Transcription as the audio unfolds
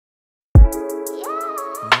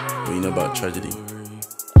What you know about tragedy? What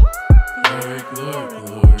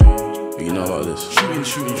you know about this?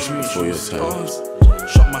 Shooting Before your time.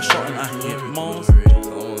 Shot my shot and I hit Mars.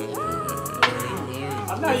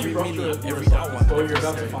 I know you brought every one. So you're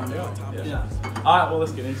about to find out. Yeah. Alright, well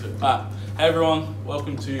let's get into it. Alright, hey everyone,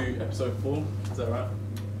 welcome to episode 4. Is that right?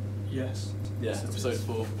 Yes. Yeah, episode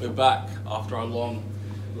 4. We're back after our long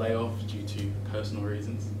layoff due to personal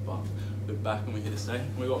reasons, but we're back and we're here to stay.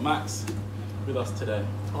 We've got Max with us today.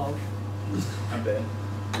 Hello. And Ben.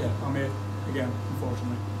 Yeah, I'm here again,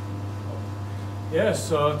 unfortunately. Yeah,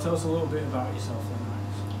 so tell us a little bit about yourself then, Max.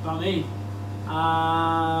 About me,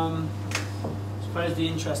 I suppose the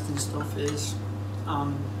interesting stuff is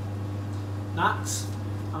Max.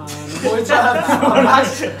 I'm a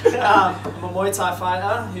Muay Thai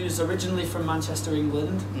fighter who's originally from Manchester,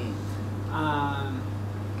 England.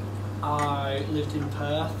 I lived in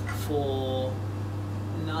Perth for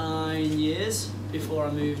 9 years before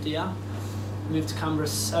I moved here. Moved to Canberra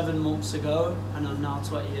 7 months ago and I'm now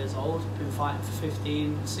 20 years old. Been fighting for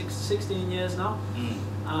 16 years now.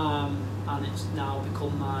 And it's now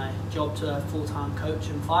become my job to full-time coach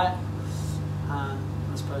and fight. And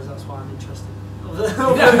I suppose that's why I'm interested.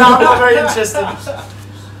 I'm not very interested.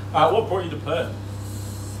 What brought you to Perth?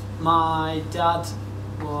 My dad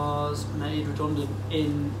was made redundant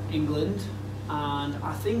in England, and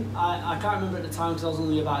I think, I can't remember at the time because I was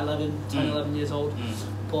only about 11 years old,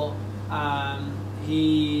 but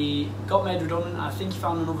he got made redundant. I think he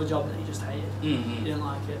found another job that he just hated. He didn't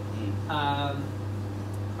like it.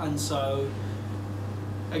 And so,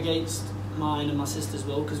 against mine and my sister's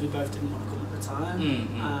will, because we both didn't want to come at the time,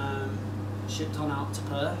 shipped on out to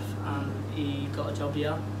Perth, and he got a job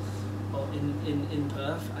here, or in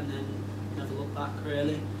Perth, and then never looked back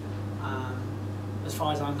really. As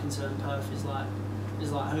far as I'm concerned, Perth is like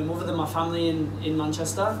home. Other than my family in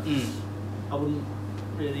Manchester, I wouldn't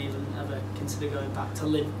really even ever consider going back to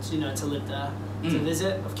live, to live there, to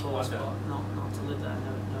visit, of course, but not to live there.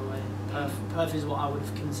 No way. Perth is what I would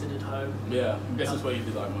have considered home. Yeah, I guess that's where you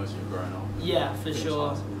did like most of your growing up. Yeah, for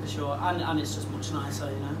sure. And it's just much nicer,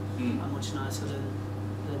 and much nicer than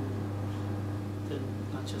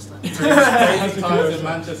Manchester. Times in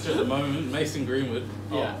Manchester at the moment, Mason Greenwood.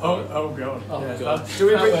 Yeah. Oh god. Oh god. Do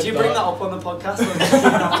you bring that up on the podcast or just keep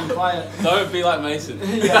that quiet? Don't be like Mason.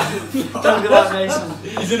 Don't be like Mason.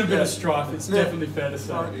 He's in a bit of strife, it's definitely fair to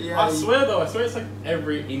say. I swear it's like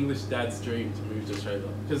every English dad's dream to move to Australia.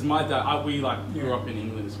 Because my dad, we grew up in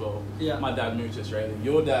England as well. Yeah. My dad moved to Australia.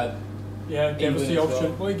 Your dad, gave us the England as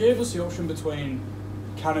option. Well, he gave us the option between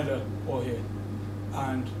Canada or here.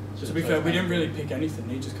 And to be fair, we didn't really pick anything.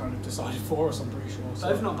 He just kind of decided for us, I'm pretty sure. So.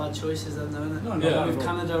 Both not bad choices then, though, isn't it? No, not with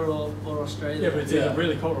Canada or Australia. Yeah, but it's either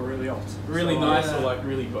really cold or really hot. Really nice or like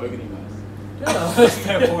really bogany nice. Yeah, that's a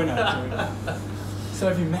fair point actually. So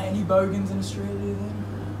have you met any bogans in Australia then?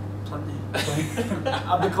 Plenty.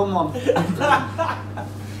 I've become one.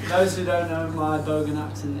 Those who don't know, my bogan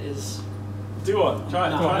accent is... Do one. Try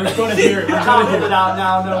it. Come on, we've got to hear it. I can't put it out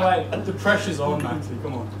now, no way. The pressure's on, Maxie,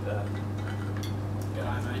 come on.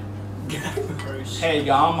 Hey,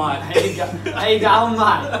 go, mate. Hey, go,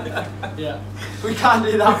 mate. Yeah. We can't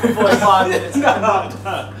do that for 45 minutes. No,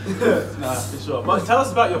 for sure. But tell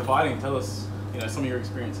us about your fighting. Tell us, some of your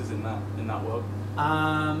experiences in that world.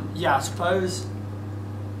 Yeah, I suppose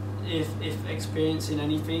if experiencing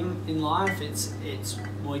anything in life, it's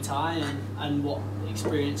Muay Thai and what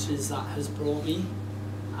experiences that has brought me.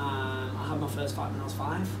 I had my first fight when I was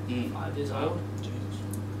 5 years old.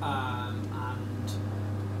 And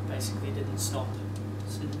basically didn't stop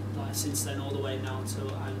since then all the way now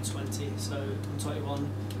till I'm 20, so I'm 21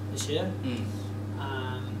 this year.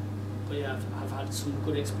 But yeah, I've had some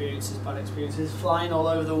good experiences, bad experiences, flying all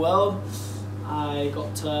over the world. I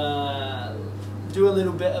got to do a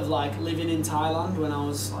little bit of living in Thailand when I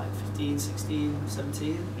was 15, 16,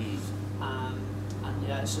 17. And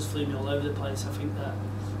yeah, it's just flew me all over the place. I think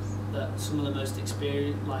that some of the most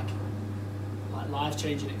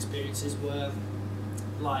life-changing experiences were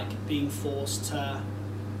being forced to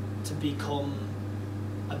become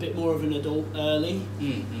a bit more of an adult early,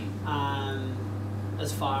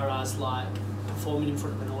 as far as performing in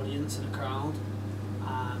front of an audience and a crowd,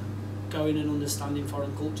 going and understanding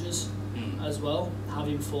foreign cultures as well,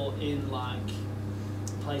 having fought in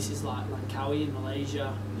places like Langkawi in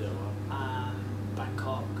Malaysia,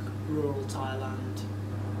 Bangkok, rural Thailand,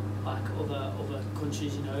 other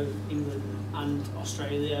countries, England and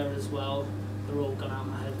Australia as well. They're all gone out of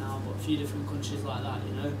my head now, but a few different countries like that,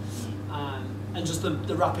 and just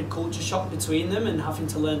the rapid culture shock between them and having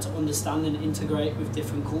to learn to understand and integrate with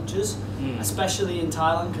different cultures, especially in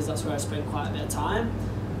Thailand, because that's where I spent quite a bit of time.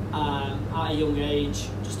 at a young age,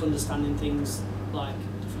 just understanding things like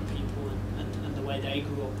different people and the way they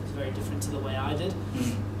grew up is very different to the way I did.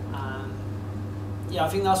 Yeah, I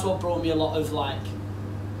think that's what brought me a lot of like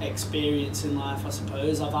experience in life, I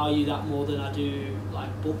suppose. I value that more than I do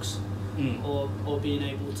like books or being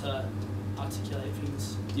able to articulate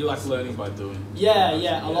things. You like learning by doing. Yeah.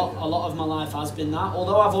 A lot of my life has been that.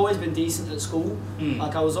 Although I've always been decent at school,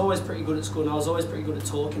 like I was always pretty good at school, and I was always pretty good at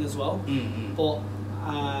talking as well. But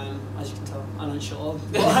as you can tell, I don't shut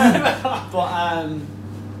up. But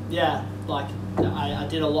yeah, like I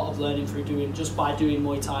did a lot of learning through doing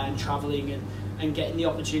Muay Thai and travelling and getting the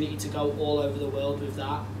opportunity to go all over the world with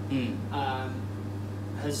that.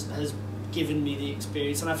 Has given me the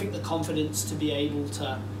experience, and I think the confidence to be able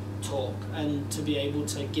to talk and to be able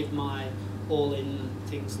to give my all in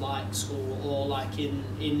things like school or like in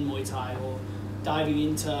Muay Thai or diving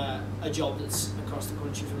into a job that's across the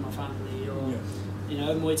country for my family or you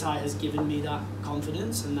know, Muay Thai has given me that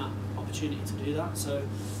confidence and that opportunity to do that. So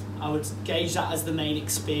I would gauge that as the main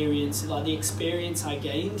experience. Like the experience I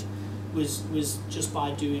gained was just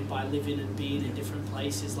by living and being in different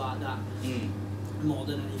places like that, more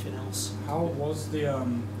than anything else. How was the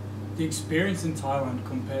experience in Thailand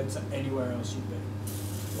compared to anywhere else you've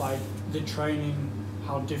been? Like the training,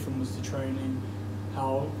 how different was the training?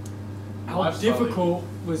 How difficult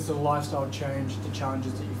was the lifestyle change, the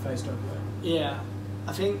challenges that you faced over there? Yeah,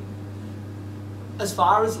 I think as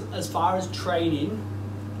far as training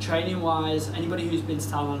wise, anybody who's been to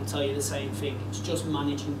Thailand will tell you the same thing. It's just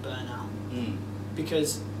managing burnout.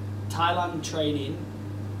 Because Thailand training,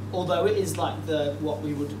 although it is like what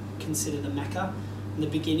we would consider the Mecca and the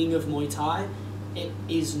beginning of Muay Thai, it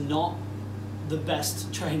is not the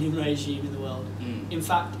best training regime in the world. In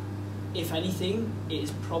fact, if anything, it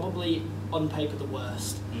is probably on paper the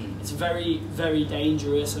worst. It's very, very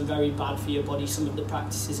dangerous and very bad for your body, some of the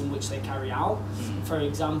practices in which they carry out. For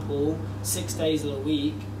example, 6 days of the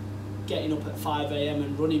week, getting up at 5 a.m.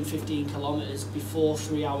 and running 15 kilometers before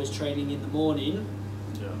 3 hours training in the morning,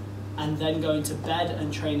 and then going to bed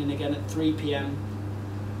and training again at 3 p.m.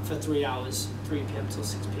 for 3 hours, 3 p.m. till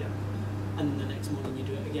 6 p.m. and then the next morning you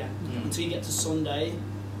do it again until you get to Sunday.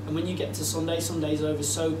 And when you get to Sunday, Sunday's over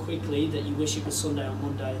so quickly that you wish it was Sunday on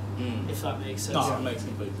Monday, if that makes sense. No, it makes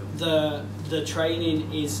complete sense. The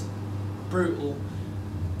training is brutal,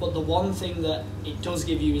 but the one thing that it does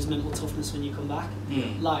give you is mental toughness when you come back.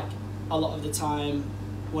 Like a lot of the time,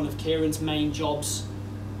 one of Kieran's main jobs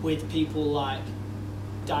with people like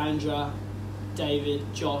Diandra, David,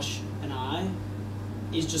 Josh and I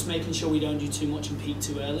is just making sure we don't do too much and peak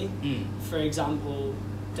too early. For example,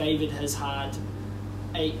 David has had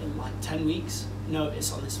 10 weeks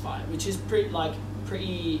notice on this fight, which is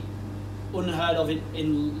pretty unheard of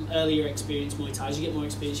in earlier experience Muay Thai. As you get more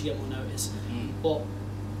experience, you get more notice. But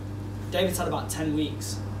David's had about 10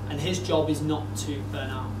 weeks, and his job is not to burn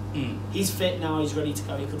out. He's fit now, he's ready to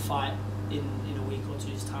go, he could fight in a week or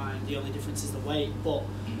two's time. The only difference is the weight, but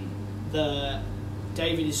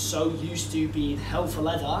David is so used to being hell for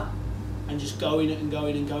leather and just going and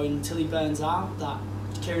going and going until he burns out that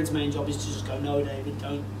Kieran's main job is to just go, no David,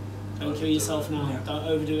 don't kill yourself now, don't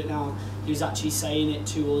overdo it now. He was actually saying it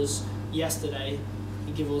to us yesterday.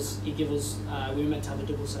 He give us we were meant to have a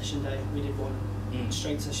double session day, we did one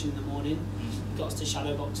strength session in the morning. He got us to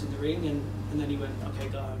shadow box in the ring and then he went, okay,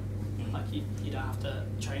 go home. Like you don't have to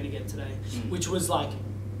train again today. Which was like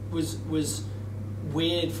was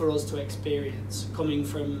weird for us to experience, coming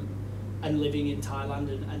from and living in Thailand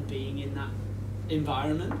and being in that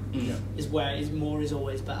environment. Is where more is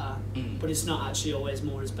always better, but it's not actually always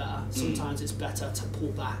more is better. Sometimes it's better to pull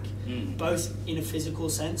back, both in a physical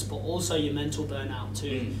sense but also your mental burnout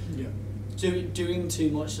too. Doing too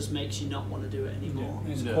much just makes you not want to do it anymore.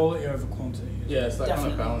 It's quality over quantity. It's that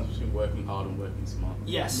kind of balance between working hard and working smart.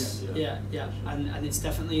 Yes. And it's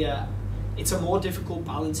definitely it's a more difficult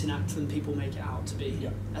balancing act than people make it out to be,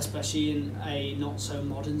 especially in a not so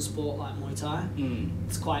modern sport like Muay Thai.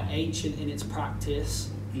 It's quite ancient in its practice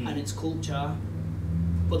and its culture,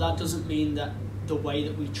 but that doesn't mean that the way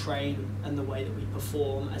that we train and the way that we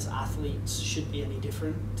perform as athletes should be any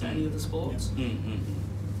different to any other sports.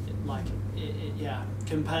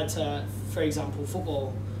 Compared to, for example,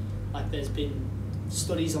 football, like there's been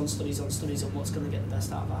studies on what's going to get the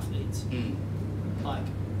best out of athletes. Like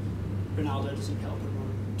Ronaldo doesn't get up and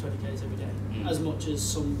run 20Ks every day, as much as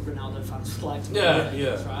some Ronaldo fans would like to.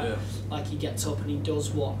 Right? Like he gets up and he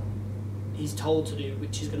does what he's told to do,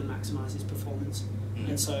 which is going to maximise his performance.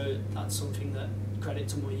 And so that's something that, credit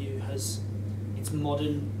to Muay has, it's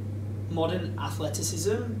modern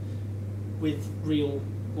athleticism with real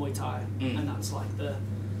Muay Thai, and that's like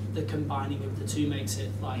the combining of the two makes it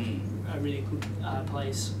like a really good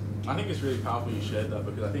place. I think it's really powerful you shared that,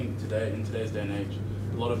 because I think in today's day and age,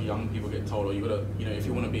 a lot of young people get told, oh, you gotta, if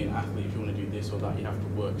you want to be an athlete, if you want to do this or that, you have to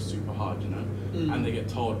work super hard, and they get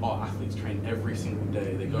told, oh, athletes train every single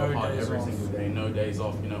day, they go hard every single day, no days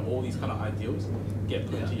off, all these kind of ideals get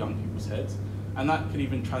put into young people's heads. And that could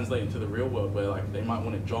even translate into the real world, where like they might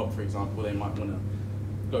want a job, for example, they might want to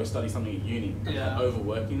go study something at uni, and they're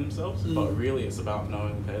overworking themselves, but really it's about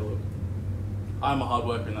knowing, okay, look, I'm a hard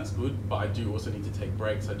worker and that's good, but I do also need to take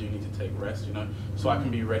breaks, I do need to take rest, so I can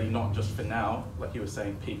be ready not just for now, like you were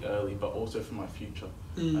saying, peak early, but also for my future.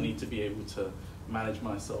 I need to be able to manage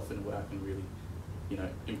myself in a way I can really,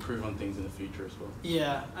 improve on things in the future as well.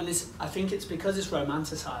 Yeah, and I think it's because it's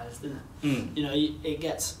romanticized, isn't it? It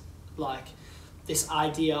gets like this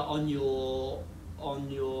idea on your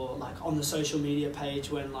like on the social media page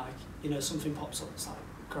when like, something pops up, it's like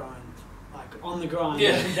grind. Like on the grind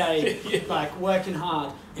every day, like working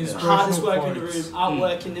hard, hardest work in the room,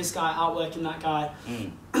 outworking this guy, outworking that guy.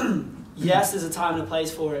 Yes, there's a time and a place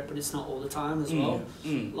for it, but it's not all the time as well.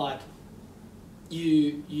 Like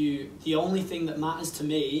the only thing that matters to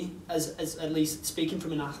me, as at least speaking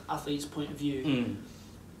from an athlete's point of view,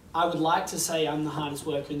 I would like to say I'm the hardest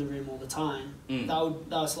worker in the room all the time.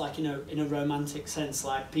 That's like, in a romantic sense,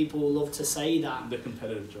 like people love to say that. The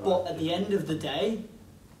competitive drive. But at the end of the day,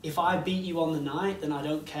 if I beat you on the night, then I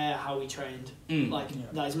don't care how we trained.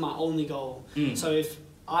 That is my only goal. So if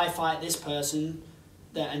I fight this person,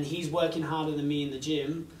 and he's working harder than me in the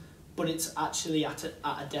gym, but it's actually at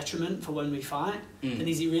a detriment for when we fight, then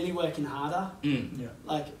is he really working harder?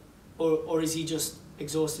 Like, or is he just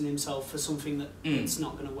exhausting himself for something that it's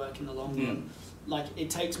not going to work in the long run? Like, it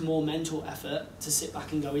takes more mental effort to sit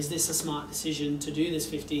back and go, is this a smart decision to do this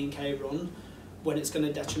 15k run when it's going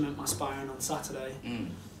to detriment my sparring on Saturday?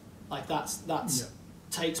 Like that's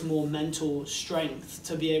takes more mental strength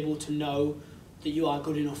to be able to know that you are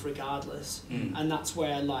good enough regardless. And that's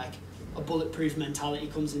where like a bulletproof mentality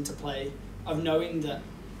comes into play, of knowing that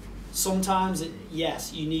sometimes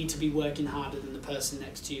yes, you need to be working harder than the person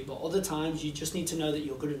next to you, but other times you just need to know that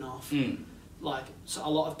you're good enough. Like, so a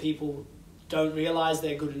lot of people don't realise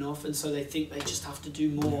they're good enough, and so they think they just have to do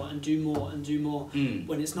more and do more and do more,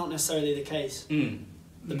 when it's not necessarily the case.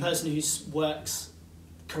 The person who works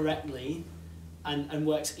correctly and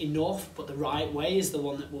works enough but the right way is the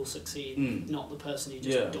one that will succeed, not the person who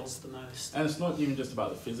just does the most. And it's not even just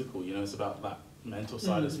about the physical, it's about that mental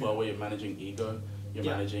side as well, where you're managing ego, you're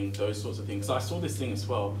managing those sorts of things. So I saw this thing as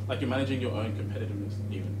well, like you're managing your own competitiveness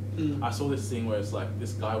even. I saw this thing where it's like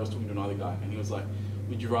this guy was talking to another guy and he was like,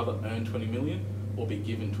 would you rather earn 20 million or be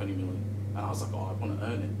given 20 million? And I was like, oh, I want to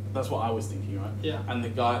earn it. That's what I was thinking, right? And the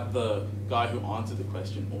guy who answered the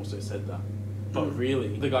question also said that. But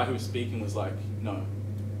really, the guy who was speaking was like, no,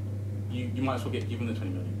 you might as well get given the 20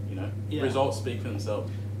 million, Results speak for themselves.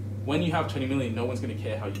 When you have 20 million, no one's going to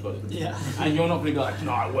care how you got it. And you're not going to be like,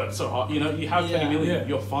 no, I worked so hard. You have 20 million,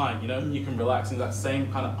 you're fine, you can relax. And that same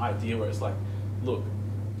kind of idea where it's like, look,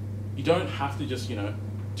 you don't have to just,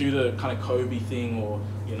 do the kind of Kobe thing or,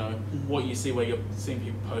 what you see where you're seeing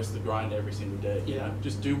people post the grind every single day.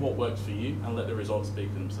 Just do what works for you and let the results speak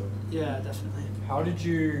for themselves. Yeah, definitely. How did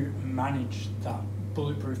you manage that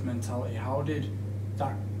bulletproof mentality? How did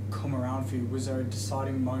that come around for you? Was there a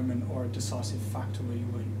deciding moment or a decisive factor where you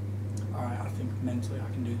went, all right, I think mentally I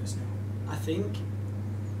can do this now? I think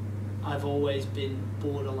I've always been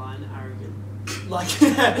borderline arrogant. Like,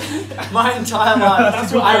 my entire life.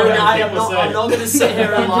 That's what I'm not going to sit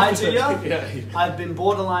here and lie to you. I've been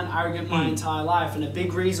borderline arrogant my entire life, and a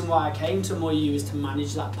big reason why I came to Muay Thai is to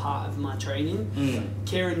manage that part of my training.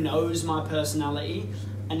 Kieran knows my personality,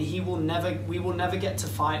 and we will never get to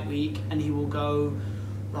fight week and he will go,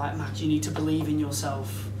 right, Mac, you need to believe in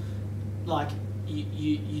yourself. Like,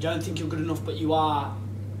 you don't think you're good enough, but you are.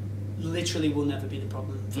 Literally will never be the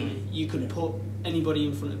problem for me. You could put anybody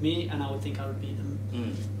in front of me and I would think I would beat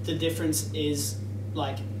them. The difference is,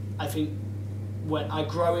 like, I think when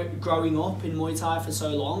growing up in Muay Thai for so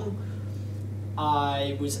long,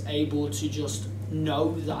 I was able to just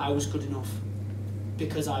know that I was good enough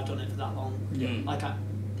because I've done it for that long. Like,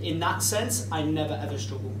 in that sense, I never ever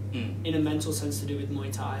struggle. In a mental sense to do with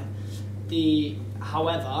Muay Thai.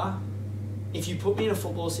 However, if you put me in a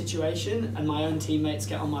football situation and my own teammates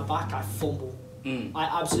get on my back, I fumble.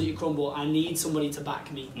 I absolutely crumble. I need somebody to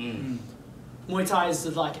back me. Muay Thai is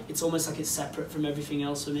like, it's almost like it's separate from everything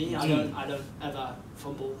else for me. I don't ever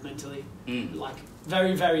fumble mentally. Like,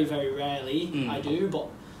 very, very, very rarely I do, but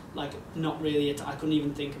like, not really. I couldn't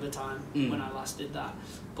even think of a time when I last did that.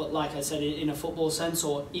 But like I said, in a football sense,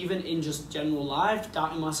 or even in just general life,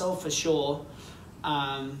 doubting myself for sure.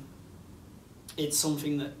 it's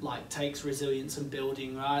something that like takes resilience and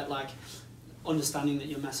building, right? Like understanding that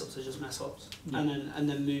your mess ups are just mess ups, and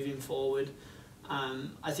then moving forward.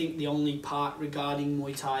 I think the only part regarding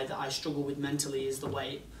Muay Thai that I struggle with mentally is the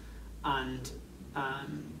weight, and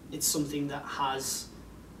it's something that has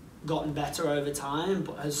gotten better over time,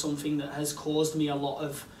 but has something that has caused me a lot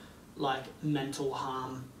of like mental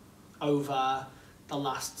harm over the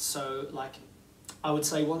last, so like I would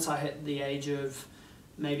say once I hit the age of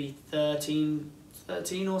maybe 13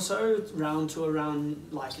 or so, around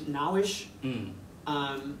like nowish,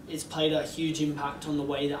 it's played a huge impact on the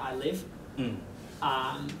way that I live, and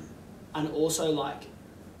also like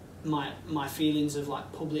my feelings of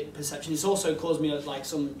like public perception. It's also caused me like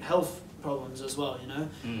some health problems as well, you know.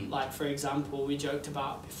 Like for example, we joked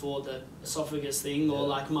about before the esophagus thing, or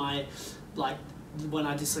like when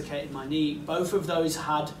I dislocated my knee. Both of those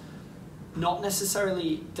had not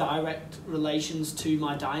necessarily direct relations to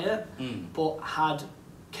my diet, but had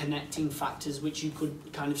connecting factors which you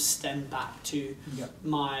could kind of stem back to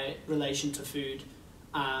my relation to food,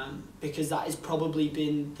 because that has probably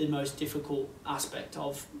been the most difficult aspect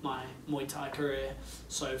of my Muay Thai career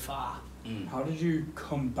so far. How did you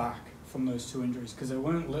come back from those two injuries? Because they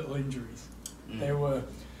weren't little injuries. They were,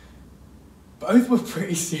 both were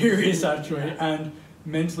pretty serious actually, and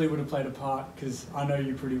mentally would have played a part, because I know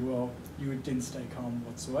you pretty well. You didn't stay calm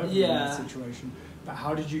whatsoever in that situation. But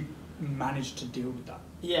how did you manage to deal with that?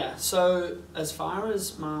 Yeah, so as far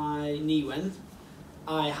as my knee went,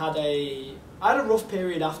 I had a rough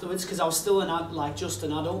period afterwards, because I was still just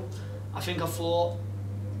an adult. I think I fought,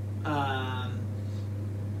 I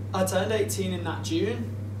turned 18 in that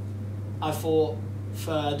June. I fought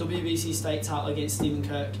for WBC state title against Stephen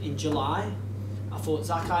Kirk in July. I fought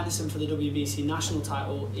Zach Anderson for the WBC national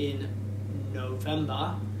title in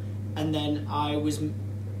November, and then I was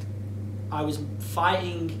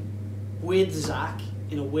fighting with Zach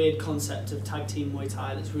in a weird concept of tag team Muay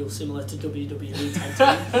Thai that's real similar to WWE tag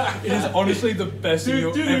team. It is honestly the best thing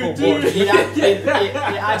you'll ever watch. It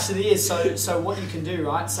actually is. So what you can do,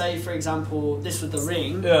 right? Say for example, this was the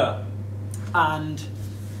ring, and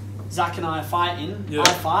Zach and I are fighting.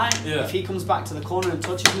 I fight. If he comes back to the corner and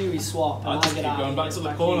touches me, we swap, and I get out. Going back to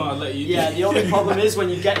the corner, I'll let you. Yeah. The only problem is when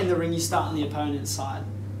you get in the ring, you start on the opponent's side.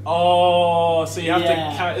 Oh, so you have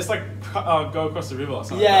to carry, it's like go across the river or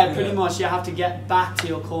something. Yeah, pretty much. You have to get back to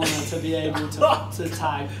your corner to be able to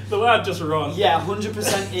tag. The way I just run. Yeah,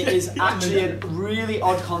 100%. It is actually a really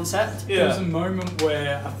odd concept. There was a moment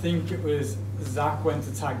where I think it was Zach went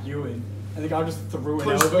to tag you in, and the guy just threw an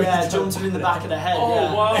elbow. Yeah, jumped him in the back of the head.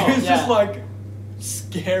 Oh, wow. It was just like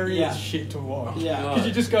scary as shit to watch. Yeah. Because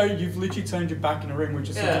you just go, you've literally turned your back in the ring, which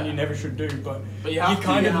is something you never should do, but you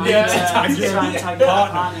kind of to need to tag your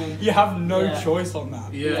partner. You have no choice on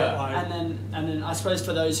that. Yeah. Like, and then I suppose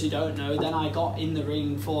for those who don't know, then I got in the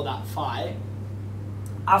ring for that fight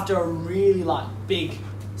after a really like big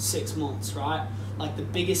 6 months, right? Like the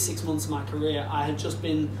biggest 6 months of my career. I had just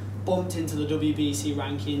been bumped into the WBC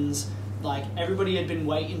rankings. Like everybody had been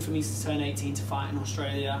waiting for me to turn 18 to fight in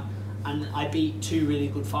Australia, and I beat two really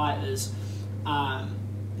good fighters.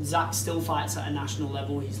 Zach still fights at a national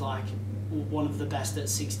level. He's like one of the best at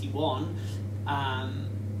 61,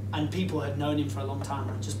 and people had known him for a long time.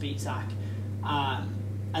 I just beat Zach,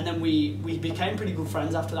 and then we became pretty good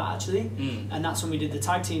friends after that actually, and that's when we did the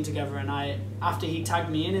tag team together. And after he tagged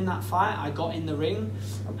me in that fight, I got in the ring,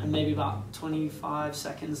 and maybe about 25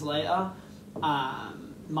 seconds later,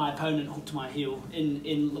 my opponent hooked my heel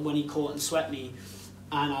in when he caught and swept me.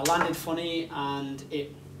 And I landed funny, and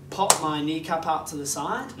it popped my kneecap out to the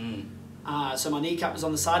side. So my kneecap was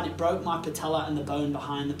on the side, and it broke my patella and the bone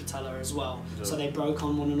behind the patella as well. So they broke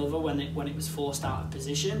on one another when it was forced out of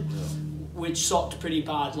position, which sucked pretty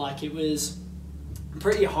bad. Like it was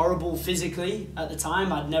pretty horrible physically at the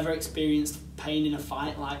time. I'd never experienced pain in a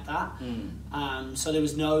fight like that. So there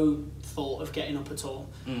was no thought of getting up at all.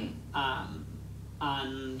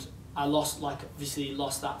 And I lost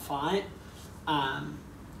that fight.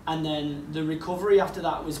 And then the recovery after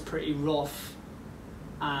that was pretty rough.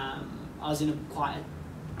 I was in quite a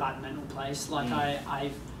bad mental place. Like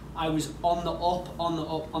I was on the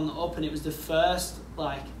up, and it was the first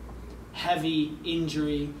like heavy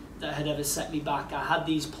injury that had ever set me back. I had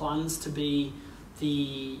these plans to be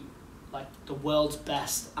the world's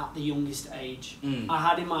best at the youngest age. I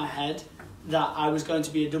had in my head that I was going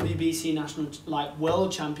to be a WBC national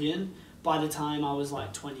world champion by the time I was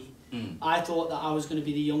like 20. I thought that I was going to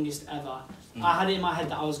be the youngest ever. I had it in my head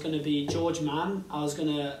that I was going to be George Mann. I was going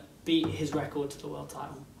to beat his record to the world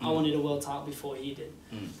title. I wanted a world title before he did.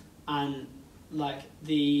 And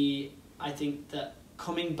I think that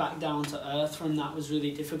coming back down to earth from that was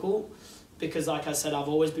really difficult, because like I said, I've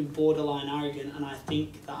always been borderline arrogant, and I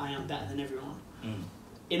think that I am better than everyone.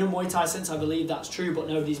 In a Muay Thai sense, I believe that's true, but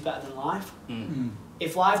nobody's better than life.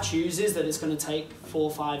 If life chooses that it's going to take 4 or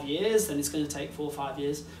 5 years, then it's going to take 4 or 5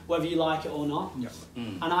 years, whether you like it or not.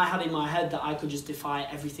 And I had in my head that I could just defy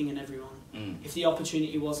everything and everyone. If the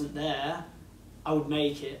opportunity wasn't there, I would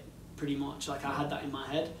make it, pretty much. Like, I had that in my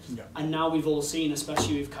head. And now we've all seen,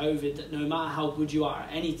 especially with COVID, that no matter how good you are at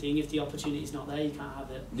anything, if the opportunity's not there, you can't have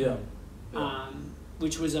it.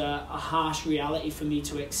 Which was a harsh reality for me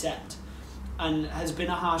to accept, and has been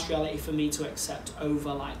a harsh reality for me to accept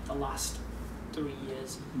over like the last 3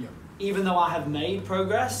 years. Even though I have made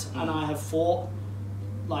progress and I have fought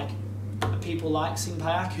like people like Singh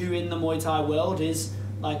Payak, who in the Muay Thai world is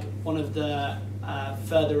like one of the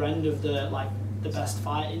further end of the like the best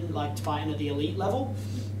fighting, like fighting at the elite level.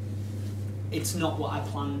 It's not what I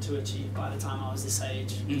planned to achieve by the time I was this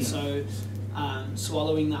age. So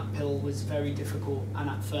swallowing that pill was very difficult, and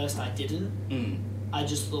at first I didn't. I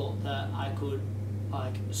just thought that I could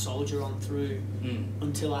like soldier on through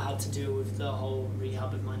until I had to deal with the whole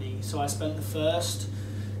rehab of my knee. So I spent the first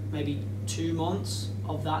maybe 2 months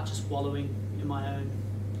of that just wallowing in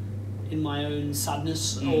my own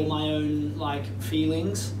sadness or my own like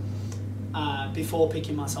feelings before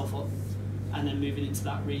picking myself up and then moving into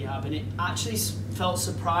that rehab. And it actually felt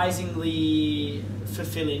surprisingly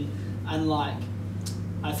fulfilling, and like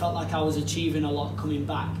I felt like I was achieving a lot coming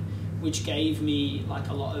back, which gave me like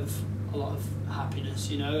a lot of happiness,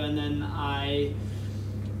 you know. And then I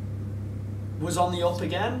was on the up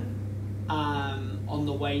again, on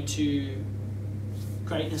the way to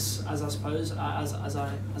greatness, as I suppose,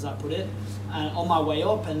 as I put it, on my way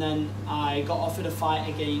up. And then I got offered a fight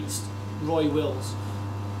against Roy Wills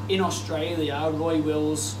in Australia. Roy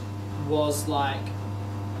Wills was like,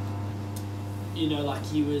 you know, like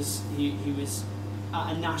he was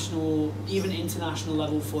at a national, even international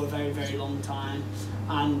level for a very, very long time,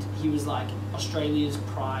 and he was like Australia's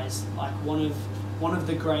prize, like one of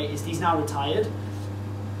the greatest. He's now retired,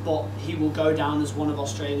 but he will go down as one of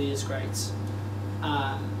Australia's greats.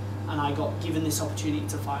 And I got given this opportunity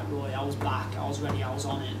to fight Roy. I was back, I was ready, I was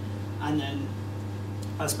on it, and then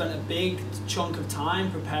I spent a big chunk of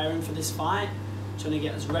time preparing for this fight, trying to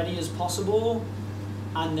get as ready as possible.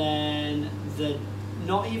 And then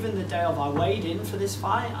not even the day of, I weighed in for this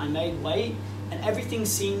fight, I made weight, and everything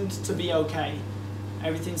seemed to be okay.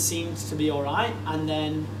 Everything seemed to be all right. And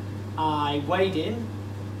then I weighed in,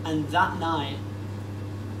 and that night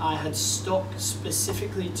I had stuck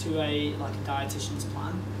specifically to a dietitian's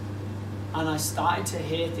plan, and I started to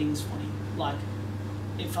hear things funny. Like,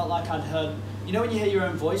 it felt like I'd heard, you know when you hear your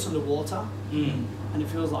own voice underwater and it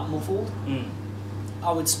feels like muffled?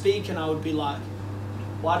 I would speak and I would be like,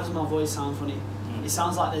 why does my voice sound funny? It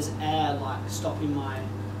sounds like there's air like stopping my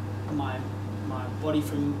body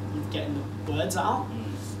from getting the words out.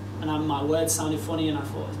 And my words sounded funny, and I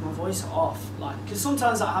thought, is my voice off? Like, because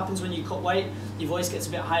sometimes that happens when you cut weight, your voice gets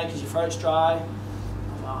a bit higher because your throat's dry. I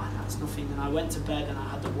thought, oh, that's nothing. And I went to bed and I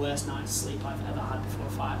had the worst night's sleep I've ever had before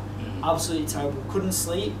a fight. Absolutely terrible. Couldn't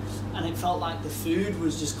sleep, and it felt like the food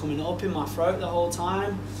was just coming up in my throat the whole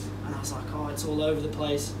time. And I was like, oh, it's all over the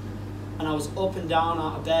place. And I was up and down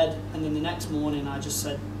out of bed, and then the next morning I just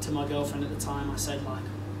said to my girlfriend at the time, I said, like,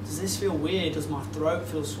 does this feel weird? Does my throat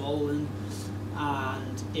feel swollen?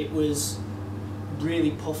 And it was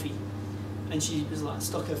really puffy. And she was like,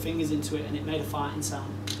 stuck her fingers into it, and it made a farting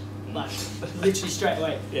sound. Like, literally straight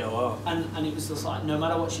away. Yeah, wow. And it was just like, no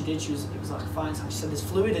matter what she did, it was like a farting sound. She said, there's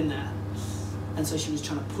fluid in there. And so she was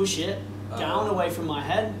trying to push it down away from my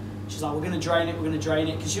head. She's like, we're going to drain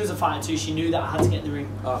it, because she was a fighter too. She knew that I had to get in the ring.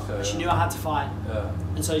 Okay. She knew I had to fight. Yeah.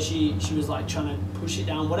 And so she was like trying to push it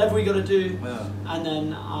down, whatever we got to do. Yeah. And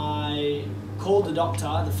then I called the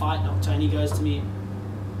doctor, the fight doctor, and he goes to me,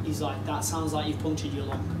 he's like, that sounds like you've punctured your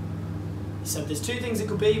lung. He said, there's two things it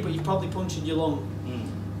could be, but you've probably punctured your lung.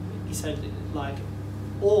 He said, like,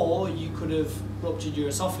 or you could have ruptured your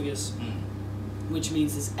esophagus. Which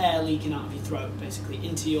means there's air leaking out of your throat, basically,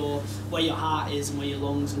 into where your heart is and where your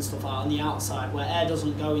lungs and stuff are on the outside, where air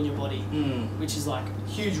doesn't go in your body, which is like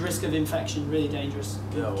huge risk of infection, really dangerous,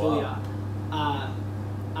 kill you.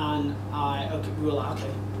 And we were like,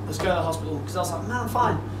 okay, let's go to the hospital, because I was like, man, I'm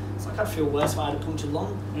fine. It's like, I'd feel worse if I had a punctured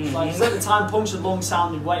lung. Like, 'cause at the time, punctured lung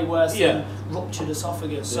sounded way worse than ruptured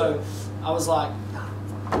esophagus. So I was like, nah,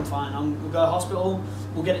 I'm fine. We'll go to the hospital,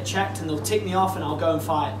 we'll get it checked, and they'll tick me off, and I'll go and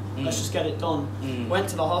fight. Let's just get it done. Went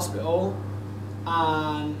to the hospital,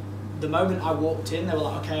 and the moment I walked in, they were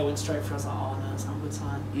like, okay, I went straight through. I was like, oh no, that's not a good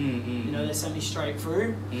sign. You know, they sent me straight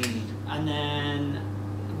through, and then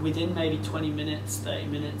within maybe 20 minutes, 30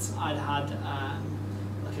 minutes, I'd had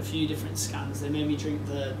like a few different scans. They made me drink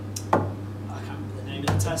the, I can't remember the name of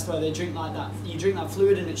the test, where they drink like that. You drink that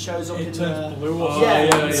fluid and it shows up in the blue or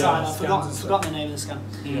inside. I forgot the name of the scan.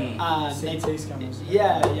 CT scan.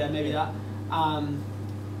 Yeah, maybe that.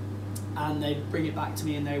 And they bring it back to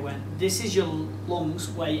me and they went, "This is your lungs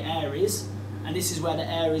where your air is, and this is where the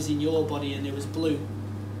air is in your body," and it was blue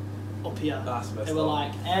up here. They were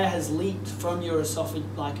like, air has leaked from your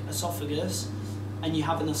esophagus, and you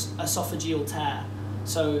have an esophageal tear.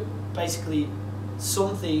 So basically,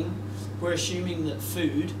 we're assuming that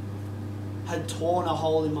food had torn a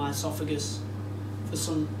hole in my esophagus for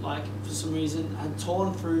some reason, had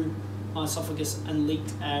torn through my esophagus and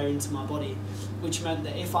leaked air into my body, which meant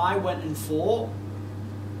that if I went and fought,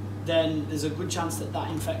 then there's a good chance that that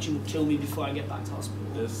infection would kill me before I get back to hospital.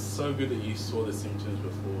 It's so good that you saw the symptoms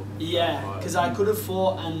before. Yeah, because I could have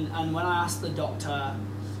fought, and when I asked the doctor,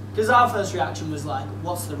 because our first reaction was like,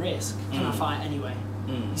 what's the risk? Can I fight anyway?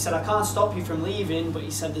 He said, I can't stop you from leaving, but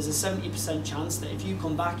he said there's a 70% chance that if you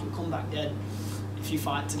come back, you'll come back dead if you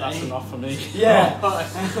fight today. That's enough for me. Yeah. I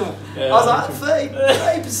was like,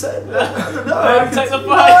 30%? I don't know. Take the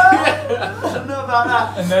fight. I don't know about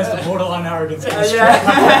that. And there's the borderline arrogance.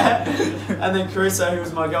 Yeah. And then Carissa, who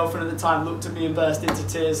was my girlfriend at the time, looked at me and burst into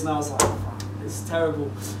tears, and I was like, this is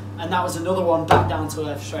terrible. And that was another one, back down to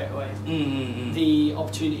earth straight away. The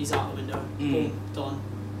opportunity's out the window. Boom, done.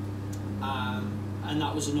 And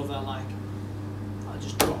that was another, like,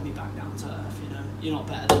 just dropped me back down to earth, you know. You're not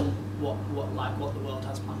better than what the world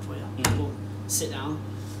has planned for you. Boom, sit down.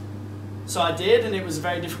 So I did, and it was a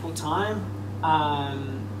very difficult time.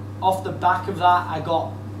 Off the back of that, I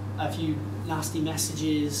got a few nasty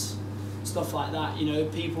messages, stuff like that, you know,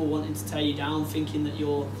 people wanting to tear you down, thinking that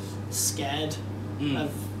you're scared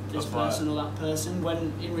of this person or that person,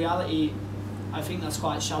 when in reality, I think that's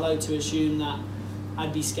quite shallow to assume that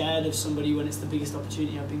I'd be scared of somebody when it's the biggest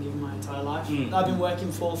opportunity I've been given my entire life. I've been working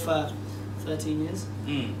for 13 years.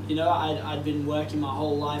 You know, I'd been working my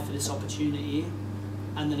whole life for this opportunity,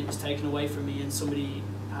 and then it was taken away from me, and somebody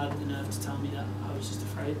had the nerve to tell me that I was just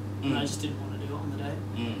afraid, and I just didn't want to do it on the day.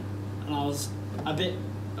 And I was a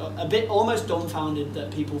bit almost dumbfounded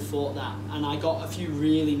that people thought that, and I got a few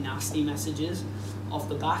really nasty messages off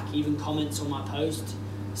the back, even comments on my post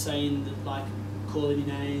saying that, like, calling me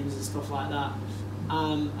names and stuff like that.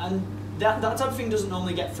 And that type of thing doesn't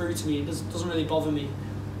normally get through to me. It doesn't really bother me.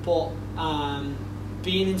 But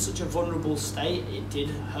being in such a vulnerable state, it did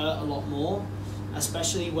hurt a lot more,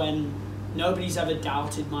 especially when nobody's ever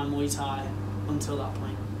doubted my Muay Thai until that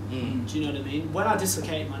point. Do you know what I mean? When I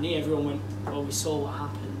dislocated my knee, everyone went, well, we saw what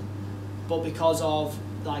happened. But because of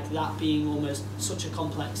like that being almost such a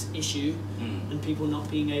complex issue, and people not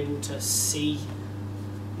being able to see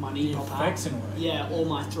my knee pop out, yeah, or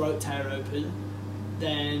my throat tear open,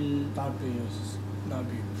 then that'd be a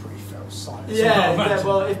pretty fair sight. Yeah, yeah.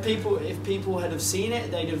 Well, if people had have seen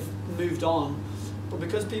it, they'd have moved on. But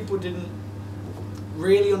because people didn't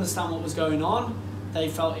really understand what was going on, they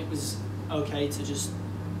felt it was okay to just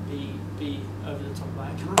be over the top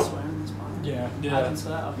about it. Can I swear in this part? Yeah. I can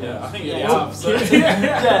swear. Okay. Yeah, I think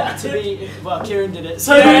yeah, to be well, Kieran did it,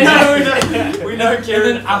 so we know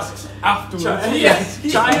Kieran. And then asks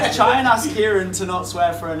afterwards. Try and ask Kieran to not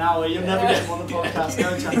swear for an hour. You'll never get him on the podcast.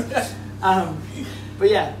 No chance. But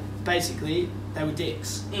yeah, basically they were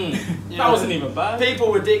dicks. That wasn't even bad.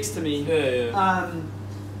 People were dicks to me. Yeah.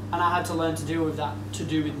 And I had to learn to deal with that, to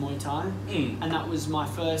do with Muay Thai, and that was my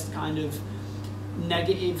first kind of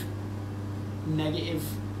negative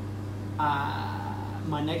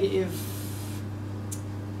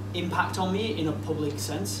impact on me in a public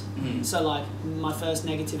sense. So like my first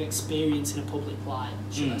negative experience in a public light,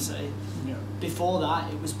 should I say. Yeah. Before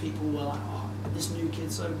that, it was people were like, oh, this new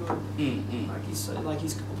kid's so good, like he's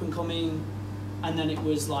up and coming, and then it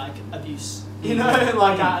was like abuse, you know,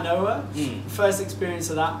 like out of nowhere. First experience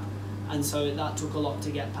of that, and so that took a lot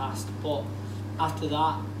to get past. But after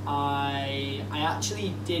that, I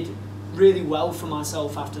actually did really well for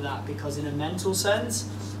myself after that, because in a mental sense,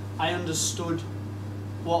 I understood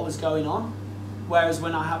what was going on. Whereas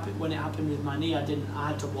when it happened with my knee, I didn't. I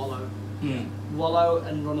had to wallow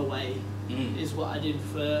and run away. Is what I did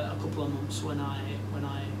for a couple of months when I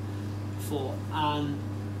fought. And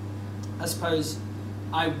I suppose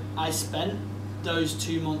I spent those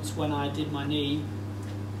 2 months when I did my knee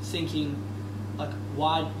thinking, like,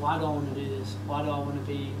 why do I want to do this? Why do I want to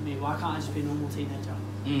be me? Why can't I just be a normal teenager?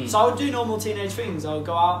 So I would do normal teenage things. I would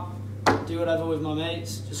go out, do whatever with my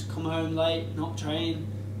mates, just come home late, not train,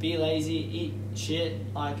 be lazy, eat shit,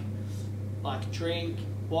 like drink,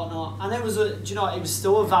 whatnot. And it was it was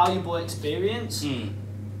still a valuable experience,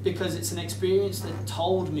 because it's an experience that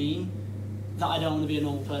told me that I don't want to be a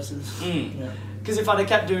normal person. Because if I'd have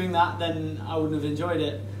kept doing that, then I wouldn't have enjoyed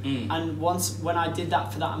it. And when I did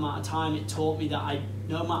that for that amount of time, it taught me that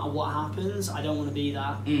no matter what happens, I don't want to be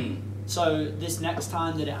that. So this next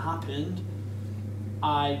time that it happened,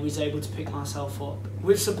 I was able to pick myself up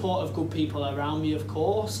with support of good people around me, of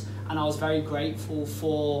course, and I was very grateful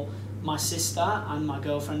for my sister and my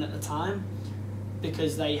girlfriend at the time,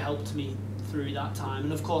 because they helped me through that time,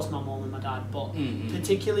 and of course my mom and my dad, but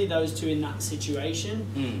particularly those two in that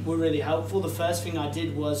situation were really helpful. The first thing I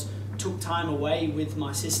did was took time away with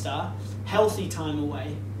my sister, healthy time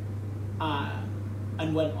away,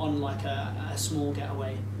 and went on like a small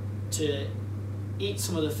getaway to eat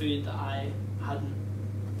some of the food that I hadn't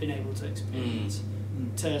been able to experience,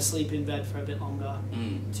 to sleep in bed for a bit longer,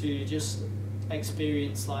 to just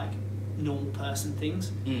experience like normal person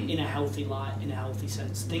things in a healthy light, in a healthy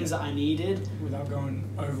sense, things that I needed without going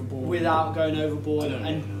overboard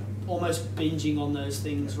and almost binging on those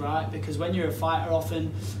things, right? Because when you're a fighter,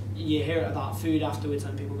 often you hear about food afterwards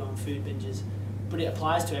and people go on food binges, but it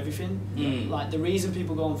applies to everything. Like the reason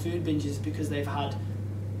people go on food binges is because they've had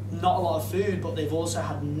not a lot of food, but they've also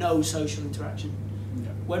had no social interaction.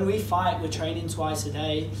 When we fight, we're training twice a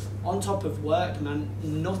day on top of work, man,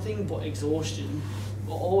 nothing but exhaustion.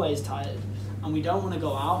 We're always tired, and we don't want to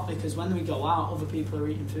go out, because when we go out, other people are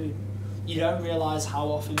eating food. You don't realise how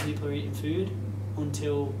often people are eating food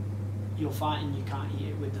until you're fighting, you can't eat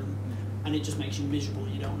it with them, and it just makes you miserable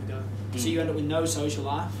and you don't want to go. So you end up with no social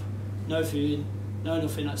life, no food, no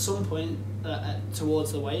nothing. At some point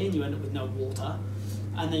towards the weigh-in, you end up with no water,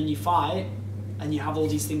 and then you fight and you have all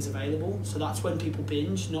these things available. So that's when people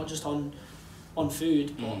binge, not just on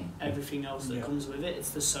food, but everything else that comes with it. It's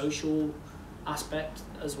the social aspect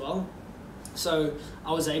as well. So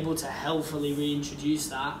I was able to healthily reintroduce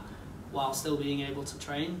that while still being able to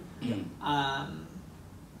train.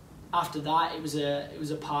 After that, it was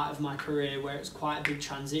a part of my career where it was quite a big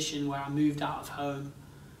transition, where I moved out of home,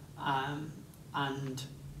 and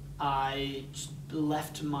I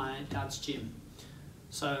left my dad's gym.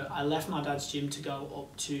 So I left my dad's gym to go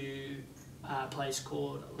up to a place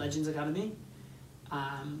called Legends Academy,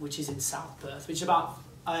 which is in South Perth, which is about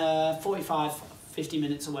 45-50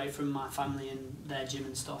 minutes away from my family and their gym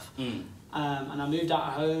and stuff. And I moved out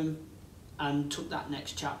of home and took that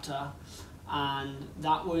next chapter, and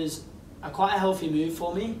that was quite a healthy move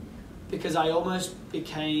for me, because I almost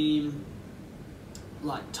became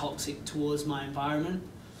like toxic towards my environment.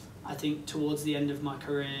 I think towards the end of my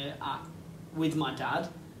career with my dad,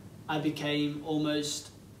 I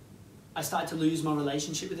started to lose my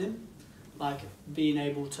relationship with him, like being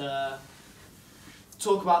able to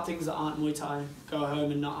talk about things that aren't Muay Thai, go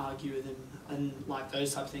home and not argue with him, and like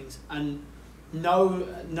those type of things. And no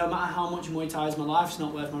matter how much Muay Thai is my life, it's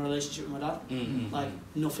not worth my relationship with my dad. Like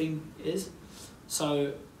nothing is.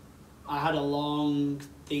 So I had a long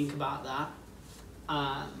think about that,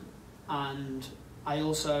 and I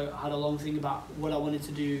also had a long think about what I wanted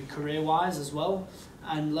to do career-wise as well.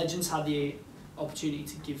 And Legends had the opportunity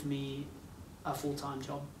to give me a full-time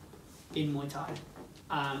job in Muay Thai.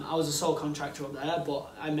 I was a sole contractor up there,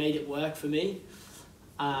 but I made it work for me.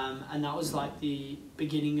 And that was like the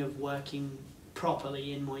beginning of working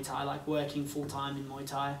properly in Muay Thai, like working full-time in Muay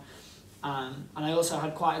Thai. And I also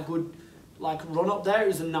had quite a good run up there. It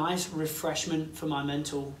was a nice refreshment for my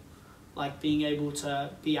mental, like being able to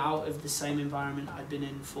be out of the same environment I'd been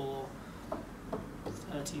in for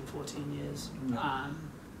 13, 14 years.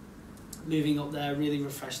 Moving up there really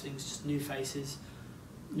refreshed things, just new faces,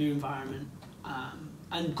 new environment,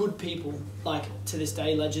 and good people. Like to this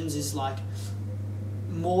day, Legends is like,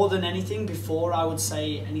 more than anything, before I would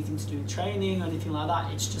say anything to do with training or anything like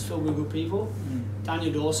that, it's just filled with good people.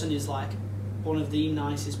 Daniel Dawson is like one of the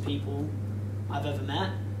nicest people I've ever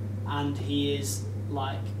met, and he is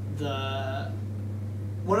like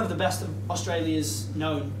one of the best Australia's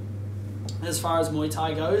known as far as Muay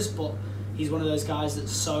Thai goes, but he's one of those guys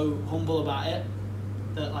that's so humble about it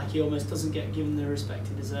that like he almost doesn't get given the respect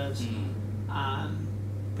he deserves.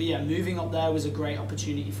 But yeah, moving up there was a great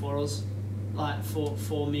opportunity for us, like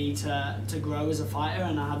for me to grow as a fighter,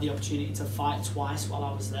 and I had the opportunity to fight twice while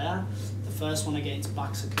I was there. The first one against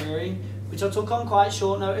Baksa, which I took on quite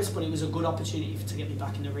short notice, but it was a good opportunity to get me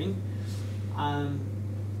back in the ring.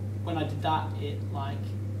 When I did that, it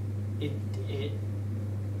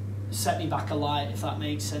set me back a light, if that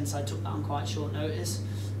makes sense. I took that on quite short notice,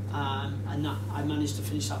 and that I managed to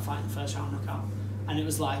finish that fight in the first round knockout. And it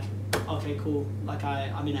was like, okay, cool. Like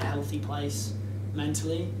I'm in a healthy place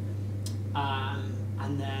mentally.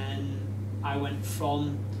 And then I went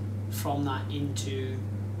from that into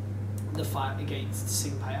the fight against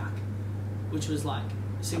Singh Payak, which was like,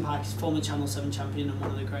 Singh Payak is former Channel 7 champion and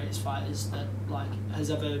one of the greatest fighters that like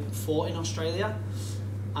has ever fought in Australia.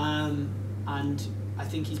 And I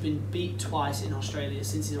think he's been beat twice in Australia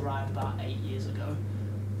since he's arrived about 8 years ago.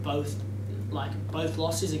 Both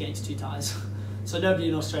losses against two Thais. So nobody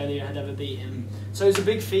in Australia had ever beat him. So it was a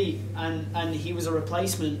big feat, and he was a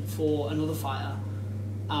replacement for another fighter.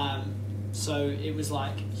 So it was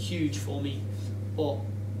like huge for me. But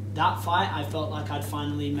that fight, I felt like I'd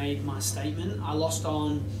finally made my statement. I lost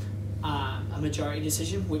on a majority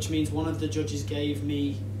decision, which means one of the judges gave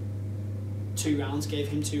me 2 rounds, gave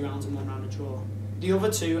him 2 rounds and 1 round of draw. The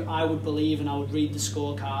other 2, I would believe, and I would read the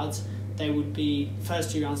scorecards, they would be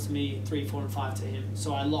first 2 rounds to me, 3, 4 and 5 to him.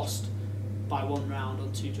 So I lost by 1 round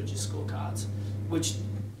on 2 judges' scorecards, which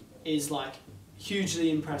is like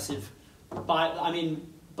hugely impressive.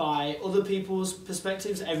 By other people's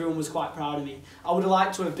perspectives, everyone was quite proud of me. I would have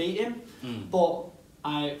liked to have beat him, but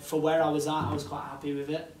for where I was at, I was quite happy with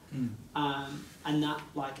it. And that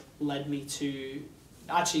like led me to,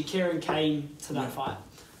 actually Kieran came to that fight.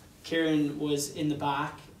 Kieran was in the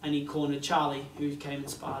back and he cornered Charlie, who came and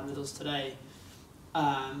sparred with us today.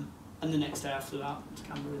 And the next day I flew out to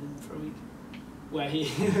Canberra with him for a week, where he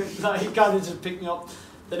like, he kind of just picked me up.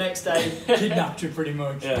 The next day, kidnapped you pretty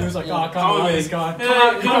much. He was like, "Oh, I can't Come believe with this guy.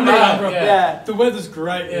 Come back, bro. Yeah. The weather's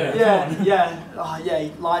great. Yeah. Oh, yeah.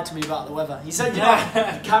 He lied to me about the weather. He said,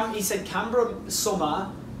 he said Canberra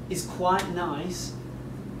summer is quite nice,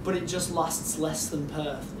 but it just lasts less than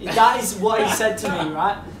Perth. That is what he said to me,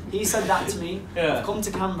 right? He said that to me. I've come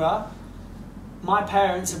to Canberra. My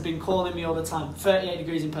parents have been calling me all the time. 38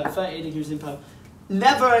 degrees in Perth. 38 degrees in Perth.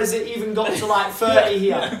 Never has it even got to like 30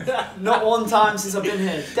 here. Not one time since I've been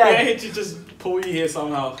here. Dead. Yeah, to just pull you here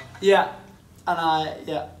somehow. Yeah, and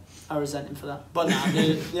I resent him for that. But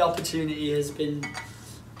no, the opportunity has been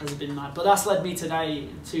mad. But that's led me today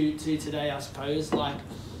to today, I suppose. Like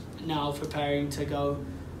now preparing to go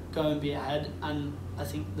and be ahead. And I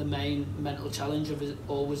think the main mental challenge of it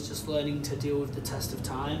all was just learning to deal with the test of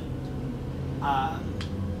time.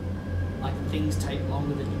 Like things take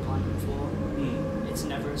longer than you planned them for. It's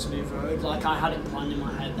never a smooth road. Like I had it planned in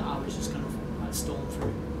my head that I was just gonna like storm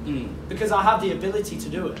through, because I have the ability to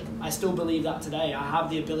do it. I still believe that today. I have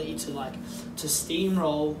the ability to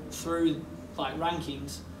steamroll through like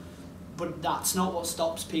rankings, but that's not what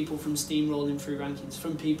stops people from steamrolling through rankings.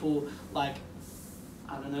 From people like,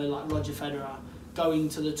 I don't know, like Roger Federer going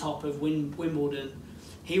to the top of Wimbledon,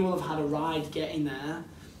 he will have had a ride getting there.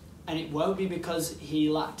 And it won't be because he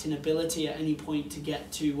lacked an ability at any point to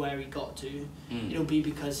get to where he got to. It'll be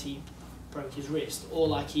because he broke his wrist, or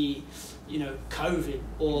like he, COVID,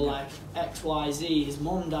 or like XYZ, his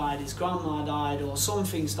mum died, his grandma died, or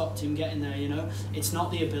something stopped him getting there, It's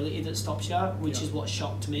not the ability that stops you, which is what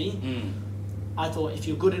shocked me. I thought if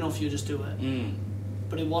you're good enough, you'll just do it.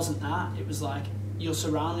 But it wasn't that. It was like your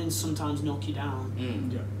surroundings sometimes knock you down.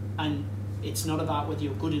 And it's not about whether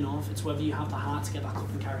you're good enough, it's whether you have the heart to get back up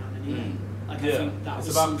and carry on anyway. Like I think that it's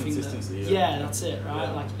was about something consistency. that's it, right?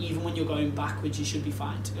 Like even when you're going backwards, you should be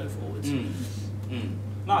fighting to go forwards.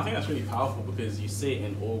 No, I think that's really powerful because you see it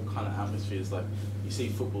in all kind of atmospheres. Like you see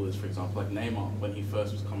footballers, for example, like Neymar, when he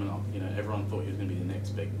first was coming up, everyone thought he was going to be the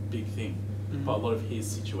next big thing. But a lot of his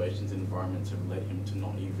situations and environments have led him to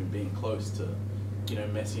not even being close to,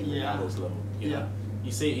 Messi and Ronaldo's level.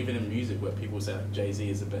 You see it even in music where people say like Jay-Z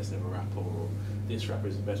is the best ever rapper, or this rapper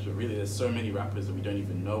is the best, but really there's so many rappers that we don't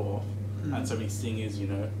even know of, and so many singers,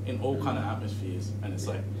 in all kind of atmospheres, and it's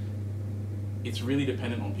like, it's really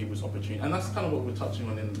dependent on people's opportunity. And that's kind of what we're touching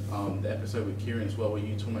on in the episode with Kieran as well, where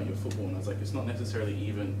you talking about your football, and I was like, it's not necessarily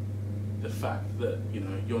even the fact that,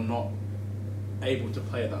 you're not able to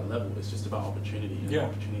play at that level, it's just about opportunity and the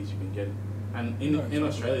opportunities you can get. And in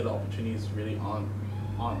Australia, the opportunities really aren't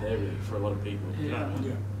there really for a lot of people. You know what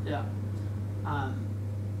I mean?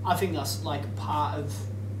 I think that's like part of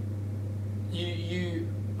you.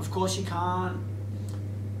 Of course, you can't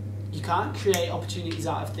create opportunities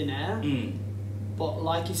out of thin air. But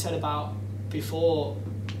like you said about before,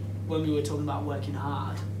 when we were talking about working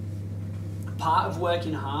hard, part of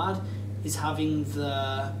working hard is having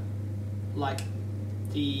the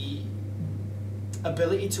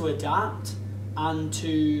ability to adapt and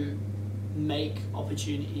to make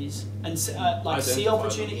opportunities and see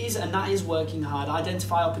opportunities, and that is working hard.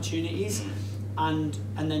 Identify opportunities and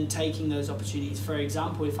then taking those opportunities. For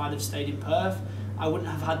example, if I'd have stayed in Perth, I wouldn't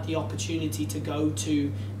have had the opportunity to go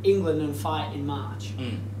to England and fight in March.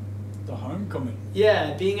 The homecoming.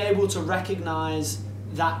 Yeah, being able to recognise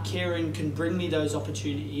that Kieran can bring me those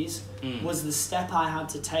opportunities was the step I had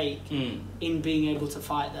to take in being able to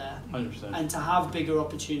fight there 100%. and to have bigger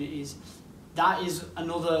opportunities. That is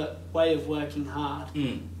another way of working hard.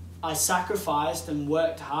 I sacrificed and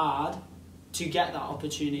worked hard to get that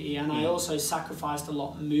opportunity, and I also sacrificed a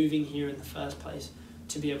lot moving here in the first place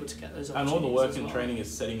to be able to get those opportunities. And all the work and training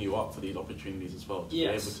is setting you up for these opportunities as well, to be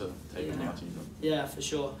able to take advantage of them. Yeah, for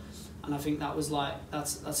sure. And I think that was like,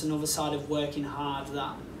 that's another side of working hard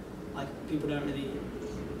that like people don't really,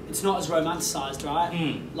 it's not as romanticized,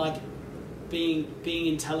 right? Like being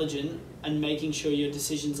intelligent and making sure your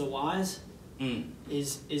decisions are wise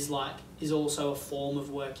is also a form of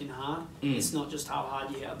working hard. It's not just how hard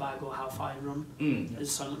you hit a bag or how far you run.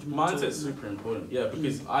 There's so much more. Mindset's super important. Yeah,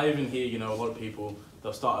 because I even hear, you know, a lot of people,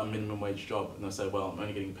 they'll start a minimum wage job and they'll say, well, I'm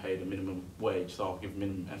only getting paid a minimum wage, so I'll give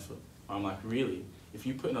minimum effort. I'm like, really? If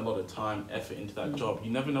you put in a lot of time, effort into that job,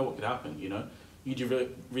 you never know what could happen, you know? You do really,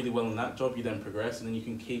 really well in that job, you then progress, and then you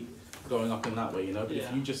can keep going up in that way, you know? But if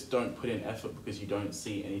you just don't put in effort because you don't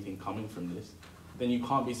see anything coming from this, then you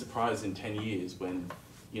can't be surprised in 10 years when,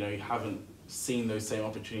 you know, you haven't seen those same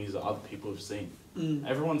opportunities that other people have seen.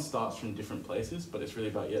 Everyone starts from different places, but it's really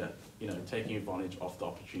about, you know, taking advantage of the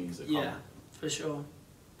opportunities that come. Yeah, for sure.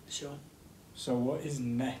 For sure. So what is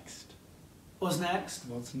next? What's next?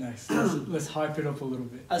 What's next? Let's hype it up a little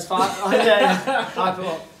bit. As far hype it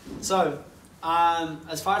up. So,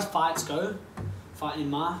 as far as fights go, fighting in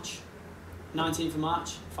March, 19th of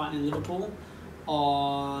March, fighting in Liverpool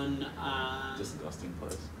on Disgusting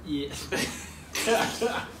place. Yeah.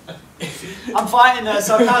 I'm fighting there,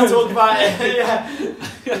 so I can't talk about it. Yeah.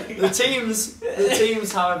 The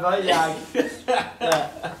teams, however,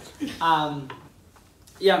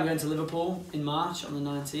 I'm going to Liverpool in March on the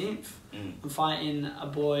 19th. I'm fighting a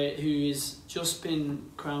boy who's just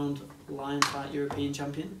been crowned Lion Fight European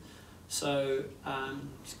Champion. So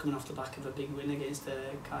he's coming off the back of a big win against a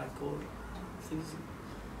guy called,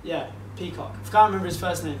 Peacock. I can't remember his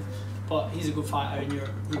first name, but he's a good fighter in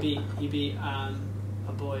Europe. He beat a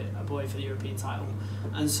boy for the European title,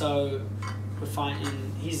 and so we're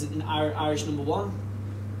fighting. He's an Irish #1,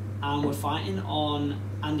 and we're fighting on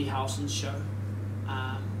Andy Howson's show,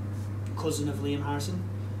 cousin of Liam Harrison,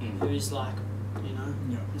 who is like, you know,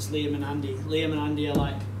 it's Liam and Andy. Liam and Andy are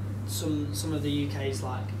like some of the UK's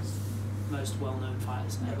like most well-known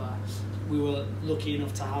fighters ever. We were lucky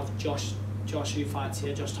enough to have Josh who fights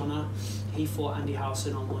here, Josh Tonna. He fought Andy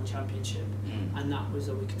Howson on one championship, and that was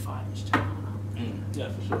a wicked fight. You should check that one out. Yeah,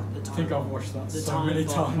 for sure. I think I've watched that so many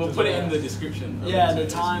bomb. times. We'll put it in the description. Yeah, the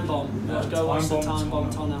time bomb. Go watch the time bomb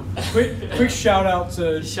Tonna. Quick shout out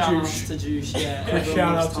to Juice. Yeah. Quick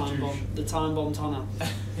shout out to Juice. The time bomb Tonna.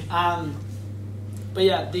 But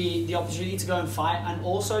yeah, the opportunity to go and fight and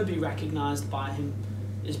also be recognised by him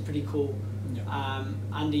is pretty cool. Yeah.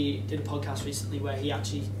 Andy did a podcast recently where he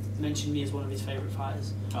actually mentioned me as one of his favourite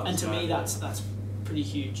fighters, and to me that's pretty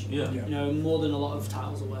huge. Yeah. You know, more than a lot of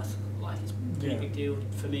titles are worth. Like, it's a pretty big deal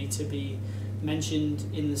for me to be mentioned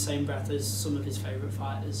in the same breath as some of his favourite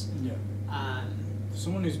fighters. Yeah.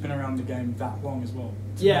 Someone who's been around the game that long as well.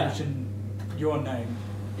 To mention your name.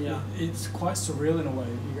 Yeah. It's quite surreal in a way.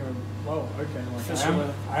 You go, whoa, okay, like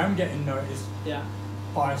I am getting noticed. Yeah.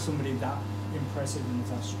 By somebody that impressive in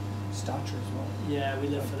that stature as well. Yeah, we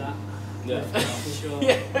live for that. Yeah, for sure.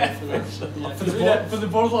 Yeah. For that. Yeah. For the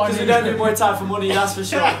borderline. Because we don't do Muay Thai for money, that's for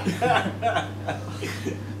sure.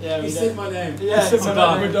 Yeah, you said my name. Yeah, we're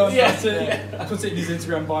done. Yeah. That's it. Yeah. Put it in his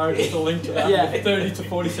Instagram bio, just a link to that. Yeah. 30 to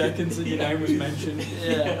 40 seconds that your name was mentioned.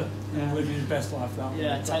 Yeah. And living your best life that way.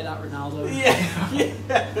 Yeah, take that, Ronaldo.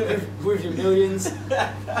 Yeah. With your millions.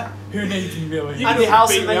 Who needs millions? Andy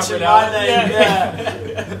Howson mentioned my name.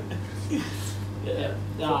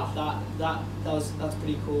 That's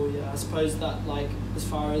pretty cool. Yeah, I suppose that, like, as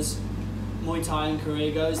far as Muay Thai and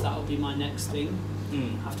career goes, that will be my next thing.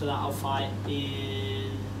 After that, I'll fight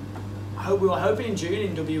in. We were hoping in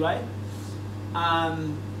June in WA.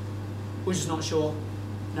 We're just not sure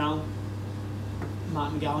now.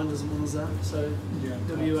 Mark McGowan doesn't want us there, so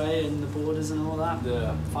WA and the borders and all that.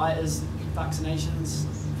 Yeah. Fighters, vaccinations,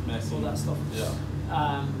 Messy. all that stuff.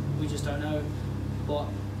 Yeah. We just don't know, but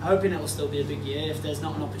hoping it will still be a big year. If there's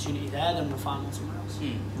not an opportunity there, then we'll find one somewhere else.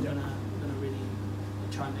 We're gonna really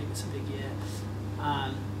try and make this a big year.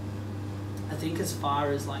 I think as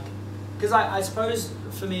far as like, because I suppose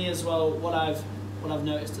for me as well, what I've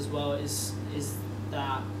noticed as well is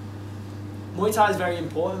that Muay Thai is very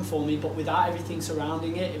important for me, but without everything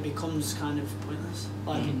surrounding it, it becomes kind of pointless.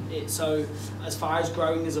 Like so as far as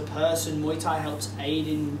growing as a person, Muay Thai helps aid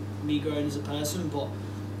in me growing as a person, but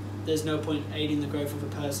there's no point aiding the growth of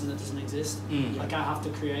a person that doesn't exist. Like I have to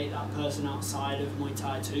create that person outside of Muay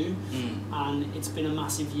Thai too. And it's been a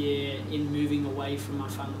massive year in moving away from my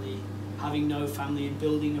family, having no family, and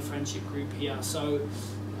building a friendship group here. So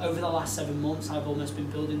over the last 7 months, I've almost been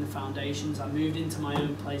building the foundations. I moved into my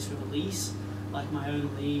own place with a lease, like my own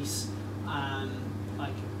lease.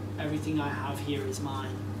 Like everything I have here is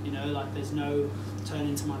mine. You know, like there's no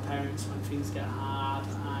turning to my parents when things get hard,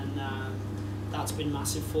 and that's been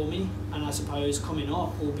massive for me. And I suppose coming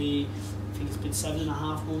up will be, I think it's been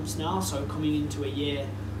 7.5 months now, so coming into a year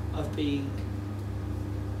of being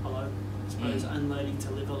alone, I suppose, and learning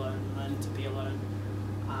to live alone, learning to be alone,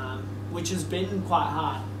 which has been quite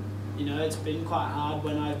hard. You know, it's been quite hard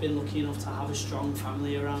when I've been lucky enough to have a strong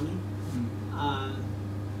family around me.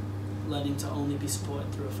 Learning to only be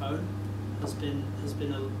supported through a phone has been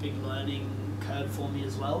a big learning curve for me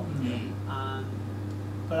as well.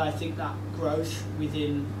 But I think that growth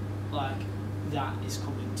within like that is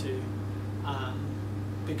coming too,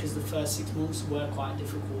 because the first 6 months were quite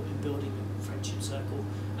difficult in building a friendship circle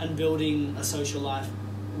and building a social life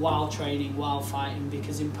while training, while fighting,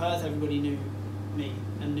 because in Perth everybody knew me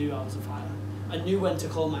and knew I was a fighter. I knew when to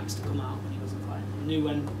call Max to come out when he wasn't fighting. I knew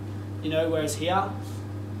when, you know, whereas here,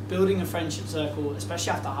 building a friendship circle,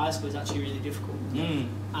 especially after high school, is actually really difficult.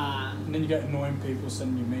 And then you get annoying people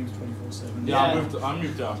sending you memes 24/7. Yeah, I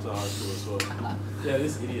moved after high school as well. Yeah,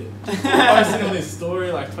 this idiot. I was seeing this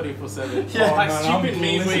story like 24/7. Yeah, like man, stupid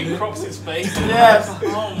memes where he crops his face. Yeah.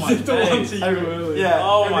 Oh my days.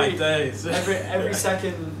 My days. Every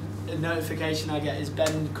second notification I get is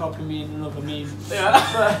Ben copying me in another meme.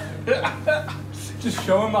 Yeah. Just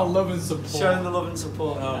showing my love and support. Showing the love and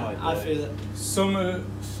support. Oh my I feel it. Some are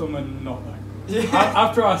not that good. Yeah.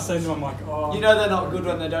 After I send them, I'm like, oh. You know they're not good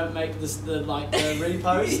when they don't make the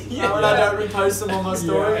repost. When I don't repost them on my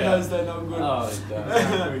story, knows they're not good. Oh,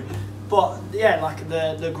 damn. But yeah, like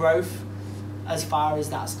the growth as far as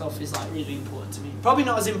that stuff is like really important to me. Probably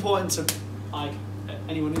not as important to like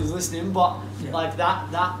anyone who's listening, but like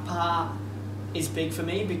that part is big for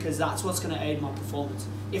me, because that's what's going to aid my performance.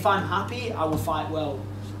 If I'm happy, I will fight well,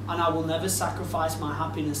 and I will never sacrifice my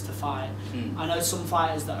happiness to fight. I know some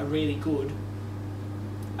fighters that are really good,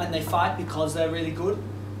 and they fight because they're really good,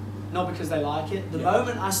 not because they like it. The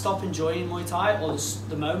moment I stop enjoying Muay Thai, or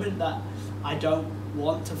the moment that I don't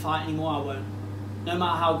want to fight anymore, I won't, no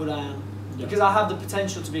matter how good I am. Because I have the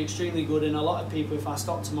potential to be extremely good, and a lot of people, if I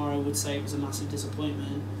stopped tomorrow, would say it was a massive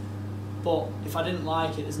disappointment. But if I didn't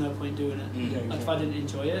like it, there's no point doing it. Like if I didn't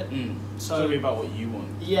enjoy it. So it's about what you want.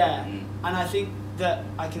 Yeah, and I think that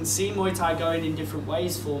I can see Muay Thai going in different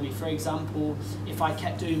ways for me. For example, if I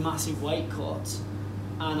kept doing massive weight cuts,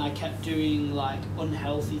 and I kept doing like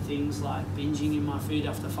unhealthy things like binging in my food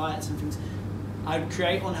after fights and things, I'd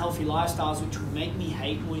create unhealthy lifestyles which would make me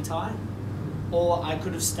hate Muay Thai. Or I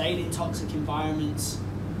could have stayed in toxic environments,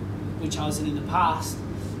 which I was in the past,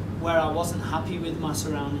 where I wasn't happy with my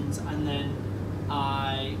surroundings, and then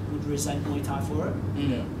I would resent Muay Thai for it.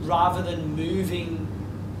 Rather than moving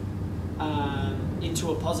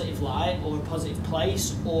into a positive light or a positive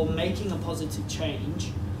place, or making a positive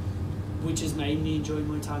change, which has made me enjoy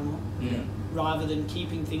Muay Thai more. Rather than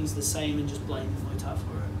keeping things the same and just blaming Muay Thai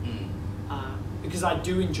for it. Because I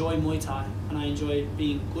do enjoy Muay Thai, and I enjoy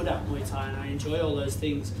being good at Muay Thai, and I enjoy all those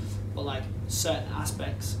things, but like certain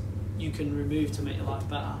aspects you can remove to make your life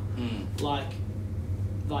better. Like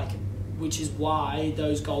which is why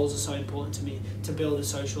those goals are so important to me, to build a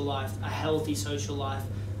social life, a healthy social life,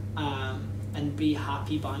 and be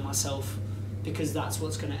happy by myself, because that's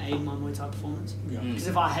what's going to aid my Muay Thai performance. Because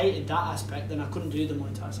if I hated that aspect, then I couldn't do the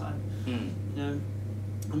Muay Thai side. You know,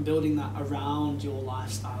 and building that around your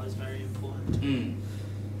lifestyle is very important.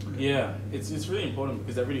 Yeah, it's really important,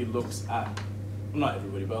 because everybody looks at, not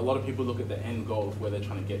everybody, but a lot of people look at the end goal of where they're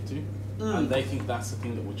trying to get to, and they think that's the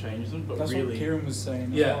thing that will change them. But that's really, what Kieran was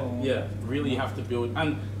saying. Really you have to build,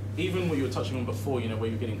 and even what you were touching on before, you know, where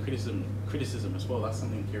you're getting criticism as well. That's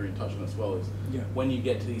something Kieran touched on as well. Is when you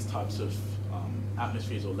get to these types of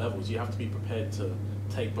atmospheres or levels, you have to be prepared to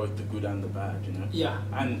take both the good and the bad, you know?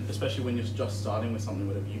 And especially when you're just starting with something,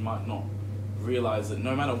 whatever, you might not realize that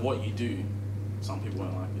no matter what you do, some people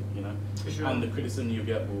won't like it, you know? For sure. And the criticism you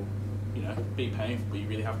get will, you know, be painful, but you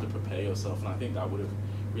really have to prepare yourself. And I think that would have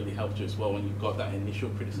really helped you as well when you got that initial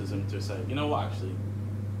criticism to say, you know what, actually,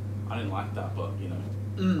 I didn't like that, but, you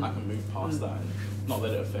know, I can move past that and not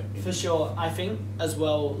let it affect me. For sure. I think as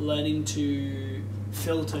well, learning to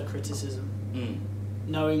filter criticism.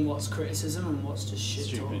 Knowing what's criticism and what's just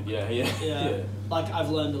shit talk. Yeah. Like I've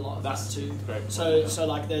learned a lot of that too. Great. So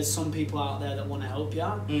like there's some people out there that want to help you,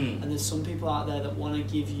 and there's some people out there that want to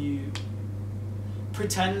give you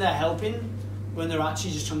pretend they're helping when they're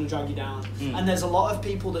actually just trying to drag you down. And there's a lot of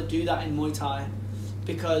people that do that in Muay Thai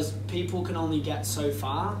because people can only get so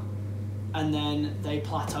far and then they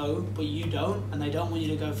plateau, but you don't, and they don't want you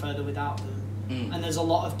to go further without them. And there's a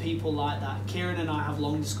lot of people like that. Kieran and I have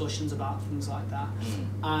long discussions about things like that.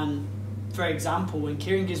 And for example, when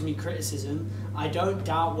Kieran gives me criticism, I don't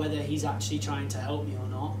doubt whether he's actually trying to help me or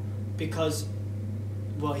not, because,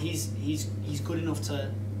 well, he's good enough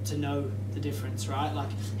to know the difference, right? Like,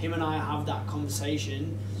 him and I have that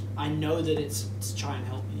conversation. I know that it's to try and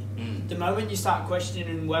help me. The moment you start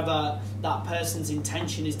questioning whether that person's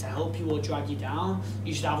intention is to help you or drag you down,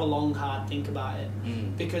 you should have a long, hard think about it.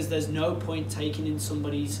 Because there's no point taking in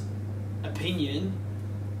somebody's opinion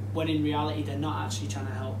when in reality they're not actually trying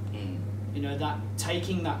to help. You know, that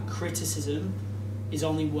taking that criticism is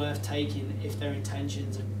only worth taking if their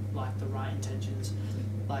intentions are like the right intentions.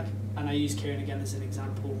 Like, and I use Kieran again as an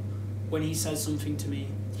example. When he says something to me,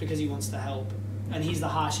 it's because he wants to help. And he's the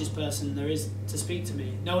harshest person there is to speak to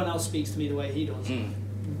me. No one else speaks to me the way he does.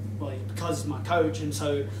 Well, because he's my coach, and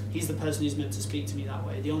so he's the person who's meant to speak to me that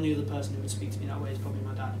way. The only other person who would speak to me that way is probably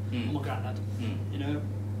my dad or my granddad. You know,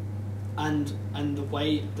 and the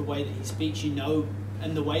way that he speaks, you know,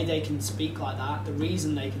 and the way they can speak like that, the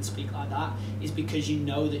reason they can speak like that is because you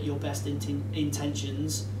know that your best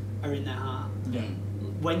intentions are in their heart.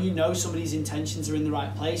 When you know somebody's intentions are in the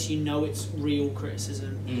right place, you know it's real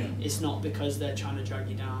criticism. It's not because they're trying to drag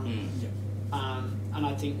you down. And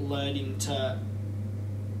I think learning to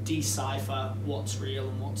decipher what's real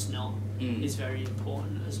and what's not is very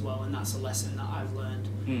important as well, and that's a lesson that I've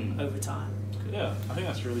learned over time. Yeah, I think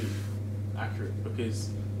that's really accurate,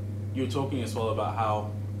 because you were talking as well about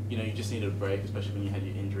how, you know, you just needed a break, especially when you had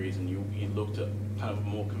your injuries, and you looked at kind of a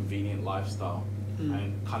more convenient lifestyle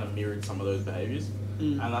and kind of mirrored some of those behaviours.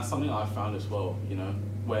 And that's something I found as well, you know,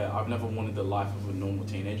 where I've never wanted the life of a normal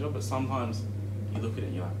teenager, but sometimes you look at it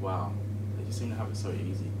and you're like, wow, they just seem to have it so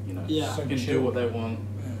easy, you know. So they can do what they want,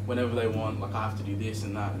 whenever they want. Like, I have to do this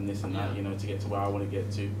and that and this and that, you know, to get to where I want to get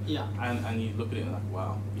to. And you look at it and like,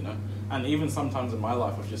 wow, you know. And even sometimes in my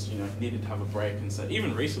life, I've just, you know, needed to have a break. And so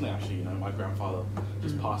even recently, actually, you know, my grandfather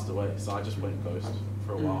just passed away, so I just went ghost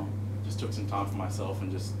for a while. Just took some time for myself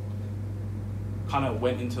and just kind of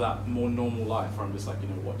went into that more normal life where I'm just like, you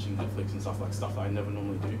know, watching Netflix and stuff that I never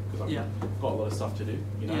normally do, because I've got a lot of stuff to do,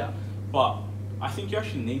 you know. But I think you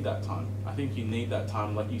actually need that time. I think you need that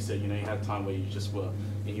time, like you said, you know, you had time where you just were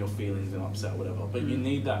in your feelings and upset or whatever, but you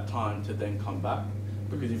need that time to then come back,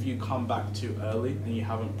 because if you come back too early and you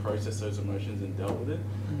haven't processed those emotions and dealt with it,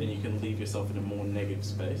 then you can leave yourself in a more negative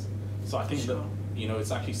space. So I think that, you know,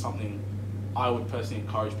 it's actually something I would personally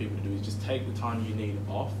encourage people to do, is just take the time you need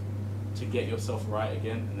off to get yourself right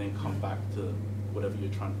again, and then come back to whatever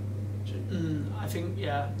you're trying to achieve. I think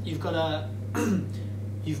you've got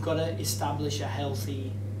to establish a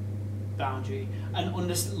healthy boundary and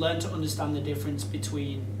learn to understand the difference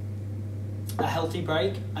between a healthy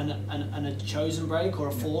break and a chosen break or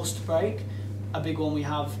a forced break. A big one we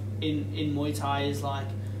have in Muay Thai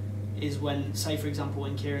is when, say for example,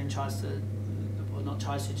 when Kieran just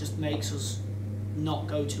makes us not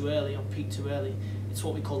go too early or peak too early. It's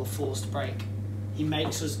what we call a forced break. He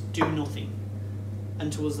makes us do nothing,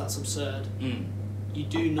 and to us that's absurd. You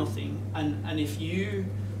do nothing, and if you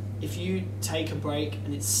take a break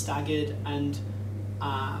and it's staggered and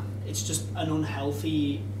it's just an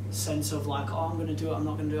unhealthy sense of like, oh, I'm going to do it, I'm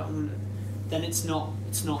not going to do it, then it's not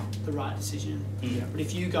the right decision. But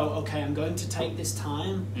if you go, okay, I'm going to take this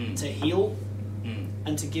time to heal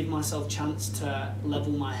and to give myself chance to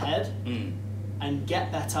level my head and get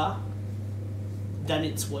better, then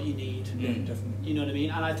it's what you need. Definitely. You know what I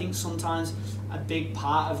mean? And I think sometimes a big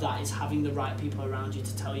part of that is having the right people around you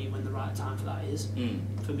to tell you when the right time for that is.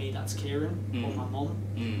 For me, that's Kieran or my mum,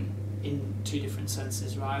 in two different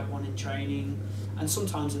senses, right? One in training, and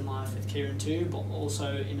sometimes in life with Kieran too, but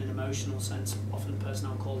also in an emotional sense. Often the person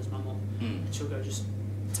I'll call is my mum, and she'll go, just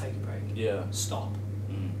take a break, stop.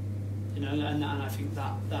 You know, and I think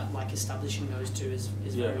that like establishing those two is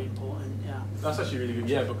very important. That's actually really good.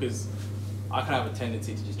 Yeah, because I can have a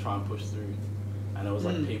tendency to just try and push through, and it was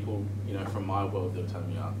like people, you know, from my world, they were telling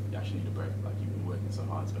me, you actually need a break. Like, you've been working so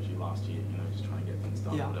hard, especially last year, you know, just trying to get things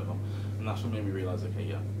done or whatever. And that's what made me realize,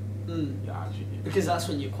 okay, I actually do. Because that's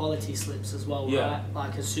when your quality slips as well, right?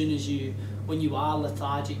 Like, as soon as when you are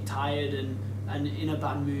lethargic, tired, and in a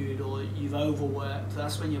bad mood, or you've overworked,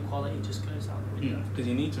 that's when your quality just goes out the window. Because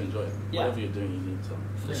you need to enjoy it. Whatever you're doing, you need to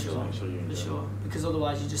make sure you enjoy it. Because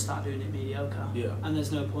otherwise you just start doing it mediocre. And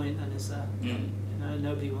there's no point then, is there? No,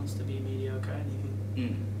 nobody wants to be mediocre at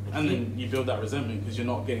anything. And then you build that resentment because you're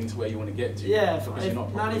not getting to where you want to get to. Yeah, because you're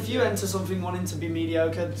not if you enter something wanting to be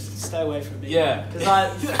mediocre, stay away from me. Yeah. Because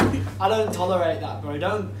I don't tolerate that, bro.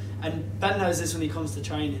 Don't. And Ben knows this when he comes to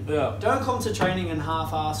training. Yeah. Don't come to training and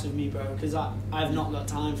half-ass with me, bro, because I've not got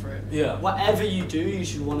time for it. Yeah. Whatever you do, you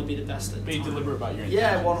should want to be the best at. Be time. deliberate about your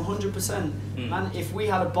Yeah, intentions. 100%. Man, if we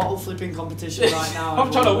had a bottle flipping competition right now,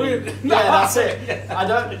 I'm trying to win. Yeah, that's it. I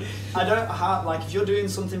don't have, like, if you're doing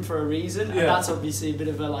something for a reason, and that's obviously a bit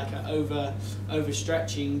of a like a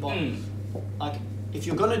overstretching, but like if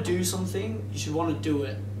you're gonna do something, you should want to do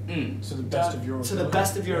it. To the best of your ability. To the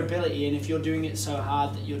best of your ability, and if you're doing it so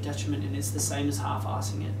hard that you're detrimenting, it's the same as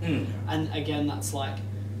half-assing it. And again, that's like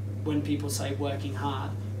when people say working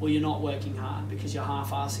hard. Well, you're not working hard because you're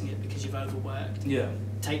half-assing it because you've overworked. Yeah.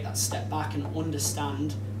 Take that step back and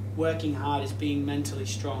understand working hard is being mentally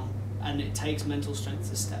strong, and it takes mental strength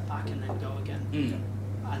to step back and then go again.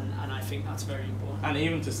 And I think that's very important. And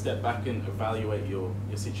even to step back and evaluate your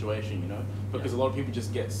situation, you know, because a lot of people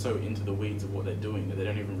just get so into the weeds of what they're doing that they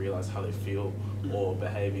don't even realize how they feel or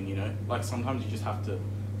behaving, you know. Like sometimes you just have to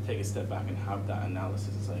take a step back and have that analysis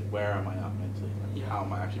and say, where am I at mentally? Like, how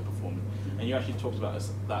am I actually performing? And you actually talked about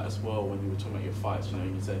that as well when you were talking about your fights, you know,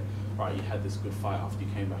 you say, right, you had this good fight after you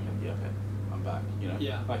came back and okay, I'm back, you know.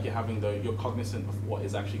 Like you're cognizant of what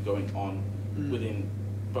is actually going on within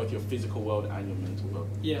both your physical world and your mental world.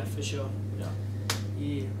 Yeah, for sure. Yeah.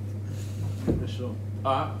 For sure.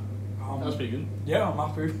 That was pretty good. Yeah, I'm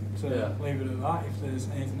happy to leave it at that. If there's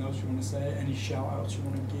anything else you want to say, any shout outs you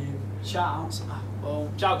want to give? Shout outs? Well,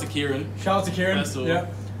 shout out to Kieran. Shout out to Kieran.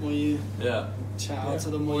 Yeah. Shout out to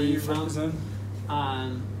the Muay you fans. Represent.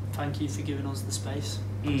 Thank you for giving us the space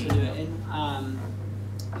to do it in.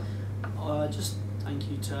 Just thank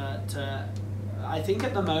you to I think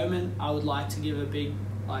at the moment I would like to give a big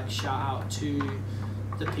shout out to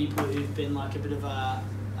the people who've been like a bit of a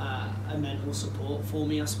mental support for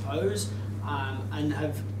me, I suppose, and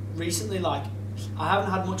have recently I haven't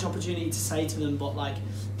had much opportunity to say to them, but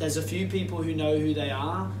there's a few people who know who they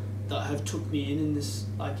are that have took me in this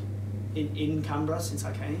in Canberra since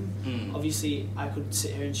I came. Obviously I could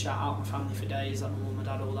sit here and shout out my family for days, like my mum, my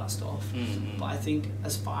dad, all that stuff, but I think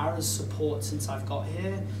as far as support since I've got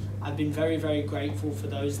here, I've been very, very grateful for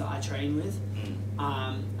those that I train with,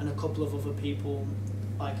 and a couple of other people,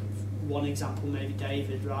 like one example maybe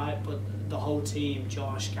David, right? But the whole team,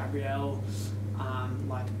 Josh, Gabrielle,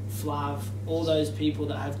 Flav, all those people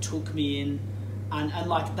that have took me in, and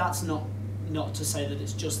that's not to say that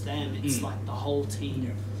it's just them, it's the whole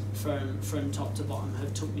team from top to bottom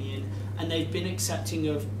have took me in, and they've been accepting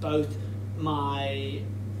of both my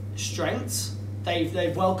strengths.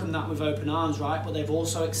 They've welcomed that with open arms, right? But they've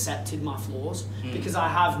also accepted my flaws, because I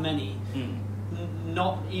have many,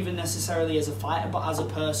 not even necessarily as a fighter, but as a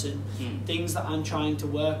person, things that I'm trying to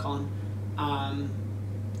work on,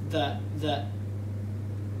 that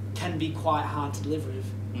can be quite hard to live with.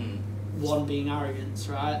 One being arrogance,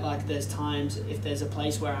 right? There's times, if there's a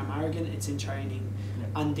place where I'm arrogant, it's in training.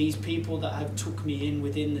 And these people that have took me in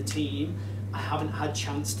within the team, I haven't had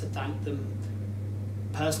chance to thank them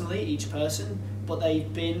personally, each person, but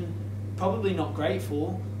they've been probably not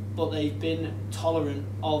grateful, but they've been tolerant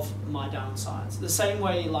of my downsides. The same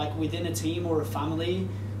way, within a team or a family,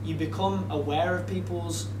 you become aware of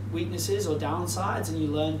people's weaknesses or downsides, and you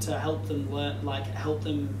learn to help them help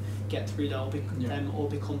them get through them or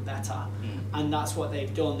become better. And that's what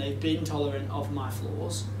they've done. They've been tolerant of my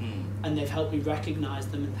flaws, and they've helped me recognize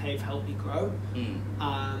them, and they've helped me grow.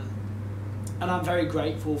 And I'm very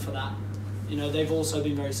grateful for that. You know, they've also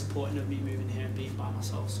been very supportive of me moving here and being by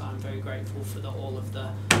myself, so I'm very grateful for all of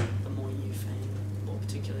the more youth and, or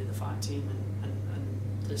particularly the fight team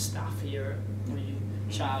and the staff here at More You.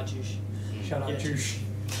 Shout out Juice. Shout out Juice.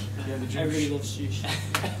 Yeah, the Juice. Everybody loves Juice.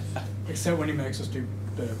 Except when he makes us do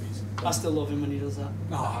burpees. I still love him when he does that.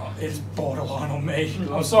 Oh, it's borderline on me.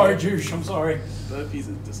 I'm sorry, Juice, I'm sorry. Burpees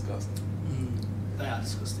are disgusting. They are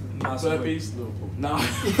disgusting. Burpees, Liverpool. No.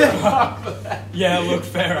 Yeah, look,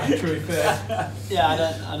 fair actually, fair. Yeah,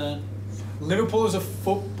 I don't. Liverpool is a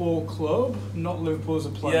football club, not Liverpool as a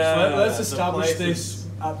place. Yeah, Let's establish this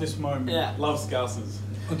at this moment. Yeah. Love Scousers.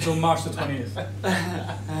 Until March the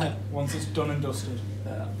 20th. Once it's done and dusted.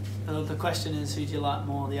 The question is, who do you like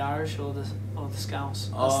more, the Irish or the Scouse?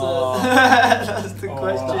 That's the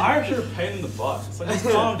question. The Irish are a pain in the butt. It's just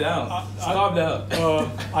calm down. Calm down.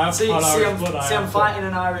 I have I'm fighting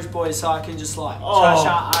an Irish boy, so I can just trash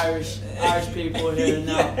out Irish people here and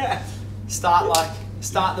now. Start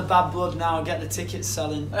Start the bad blood now. Get the tickets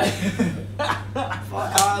selling. Fuck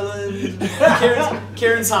Ireland.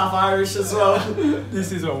 Kieran's half Irish as well.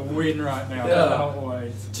 This is a win right now. Yeah. I can't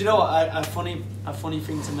wait. Do you know what? A funny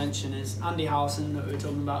thing to mention is Andy Howson that we were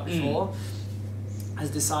talking about before has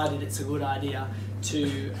decided it's a good idea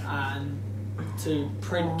to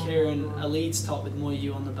print Kieran a Leeds top with Muay Thai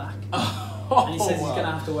on the back. And he says he's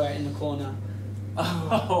gonna have to wear it in the corner.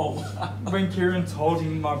 When Kieran told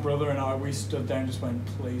him, my brother and I, we stood there and just went,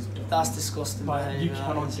 please don't. That's disgusting. Like, you behaviour,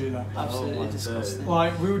 cannot that is. do that. Absolutely disgusting.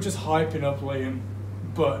 Like, we were just hyping up Liam,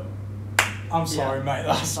 but I'm sorry, mate.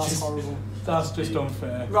 That's just horrible. That's just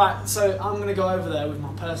unfair. Right, so I'm going to go over there with my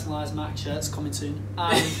personalised Mac shirts coming soon.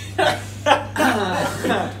 Plug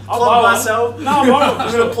myself. No,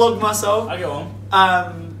 I'm going to plug myself. I go on.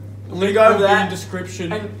 I'm going to go over there. In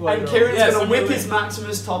description. And Kieran's Yeah, going to whip link. his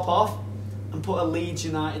Maximus top off and put a Leeds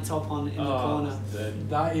United top on in the corner.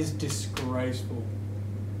 That is disgraceful.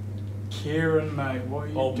 Kieran, mate, what are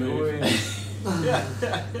you Old doing?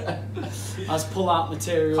 That's pull-out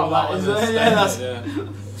material. Come out with a that's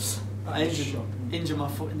That is shocking. injure my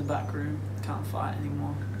foot in the back room. Can't fight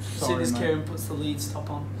anymore. As soon Sorry, as mate. Kieran puts the Leeds top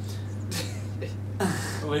on.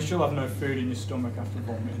 At least you'll have no food in your stomach after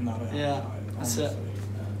vomiting that out. Yeah, that's it.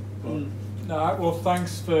 But, no, well,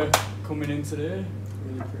 thanks for coming in today.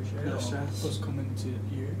 Really appreciate No it. stress. Us coming to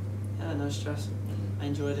you. Yeah, no stress. I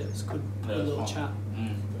enjoyed it. It was good. Yeah, A it was little fun. chat.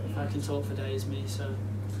 If I can talk for days, me. So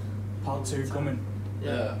Part 2 coming.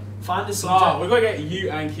 yeah. Find a subject. No, we've got to get you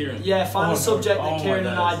and Kieran. Yeah, find Oh, a no. subject Oh that my Kieran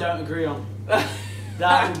and I days. don't agree on.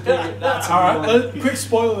 That would be. That's a Alright, good one. quick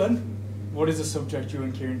spoiler then. What is a subject you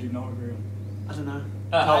and Kieran do not agree on? I don't know.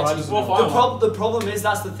 I just we'll know. find one. The problem is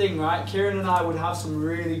that's the thing, right? Kieran and I would have some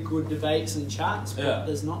really good debates and chats, but Yeah.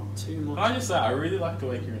 there's not too Can I much. just say, I really like the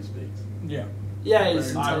way Kieran speaks. Yeah. Yeah,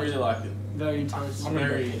 he's I really intelligent. like it. Very intelligent. I'm Very,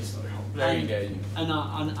 very very engaging. And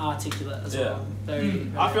articulate as Yeah. well.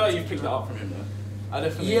 Very. I feel like you've picked that up from him though. I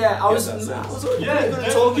definitely. Yeah, I get was that really sense. good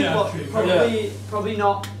at talking, but probably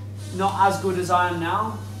not as good as I am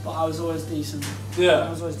now. But I was always decent. I Yeah.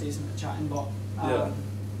 was always decent at chatting, but Yeah.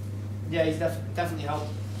 yeah, he's definitely helped.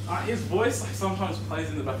 His voice like sometimes plays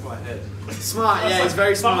in the back of my head. Smart, That's, yeah, like, he's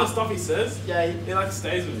very some smart. of the stuff he says, Yeah, it like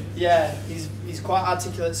stays with me. yeah, he's quite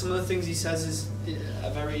articulate. Some of the things he says is a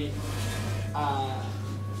very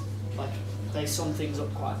like they sum things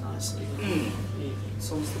up quite nicely. He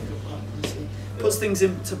sums things up quite nicely. Puts things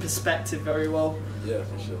into perspective very well. Yeah,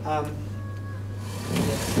 for sure. Yeah,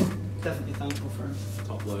 definitely thankful for him.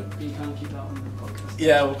 Top low. But you can't keep that on the podcast.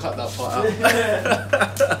 Yeah, we'll cut that part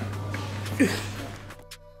out.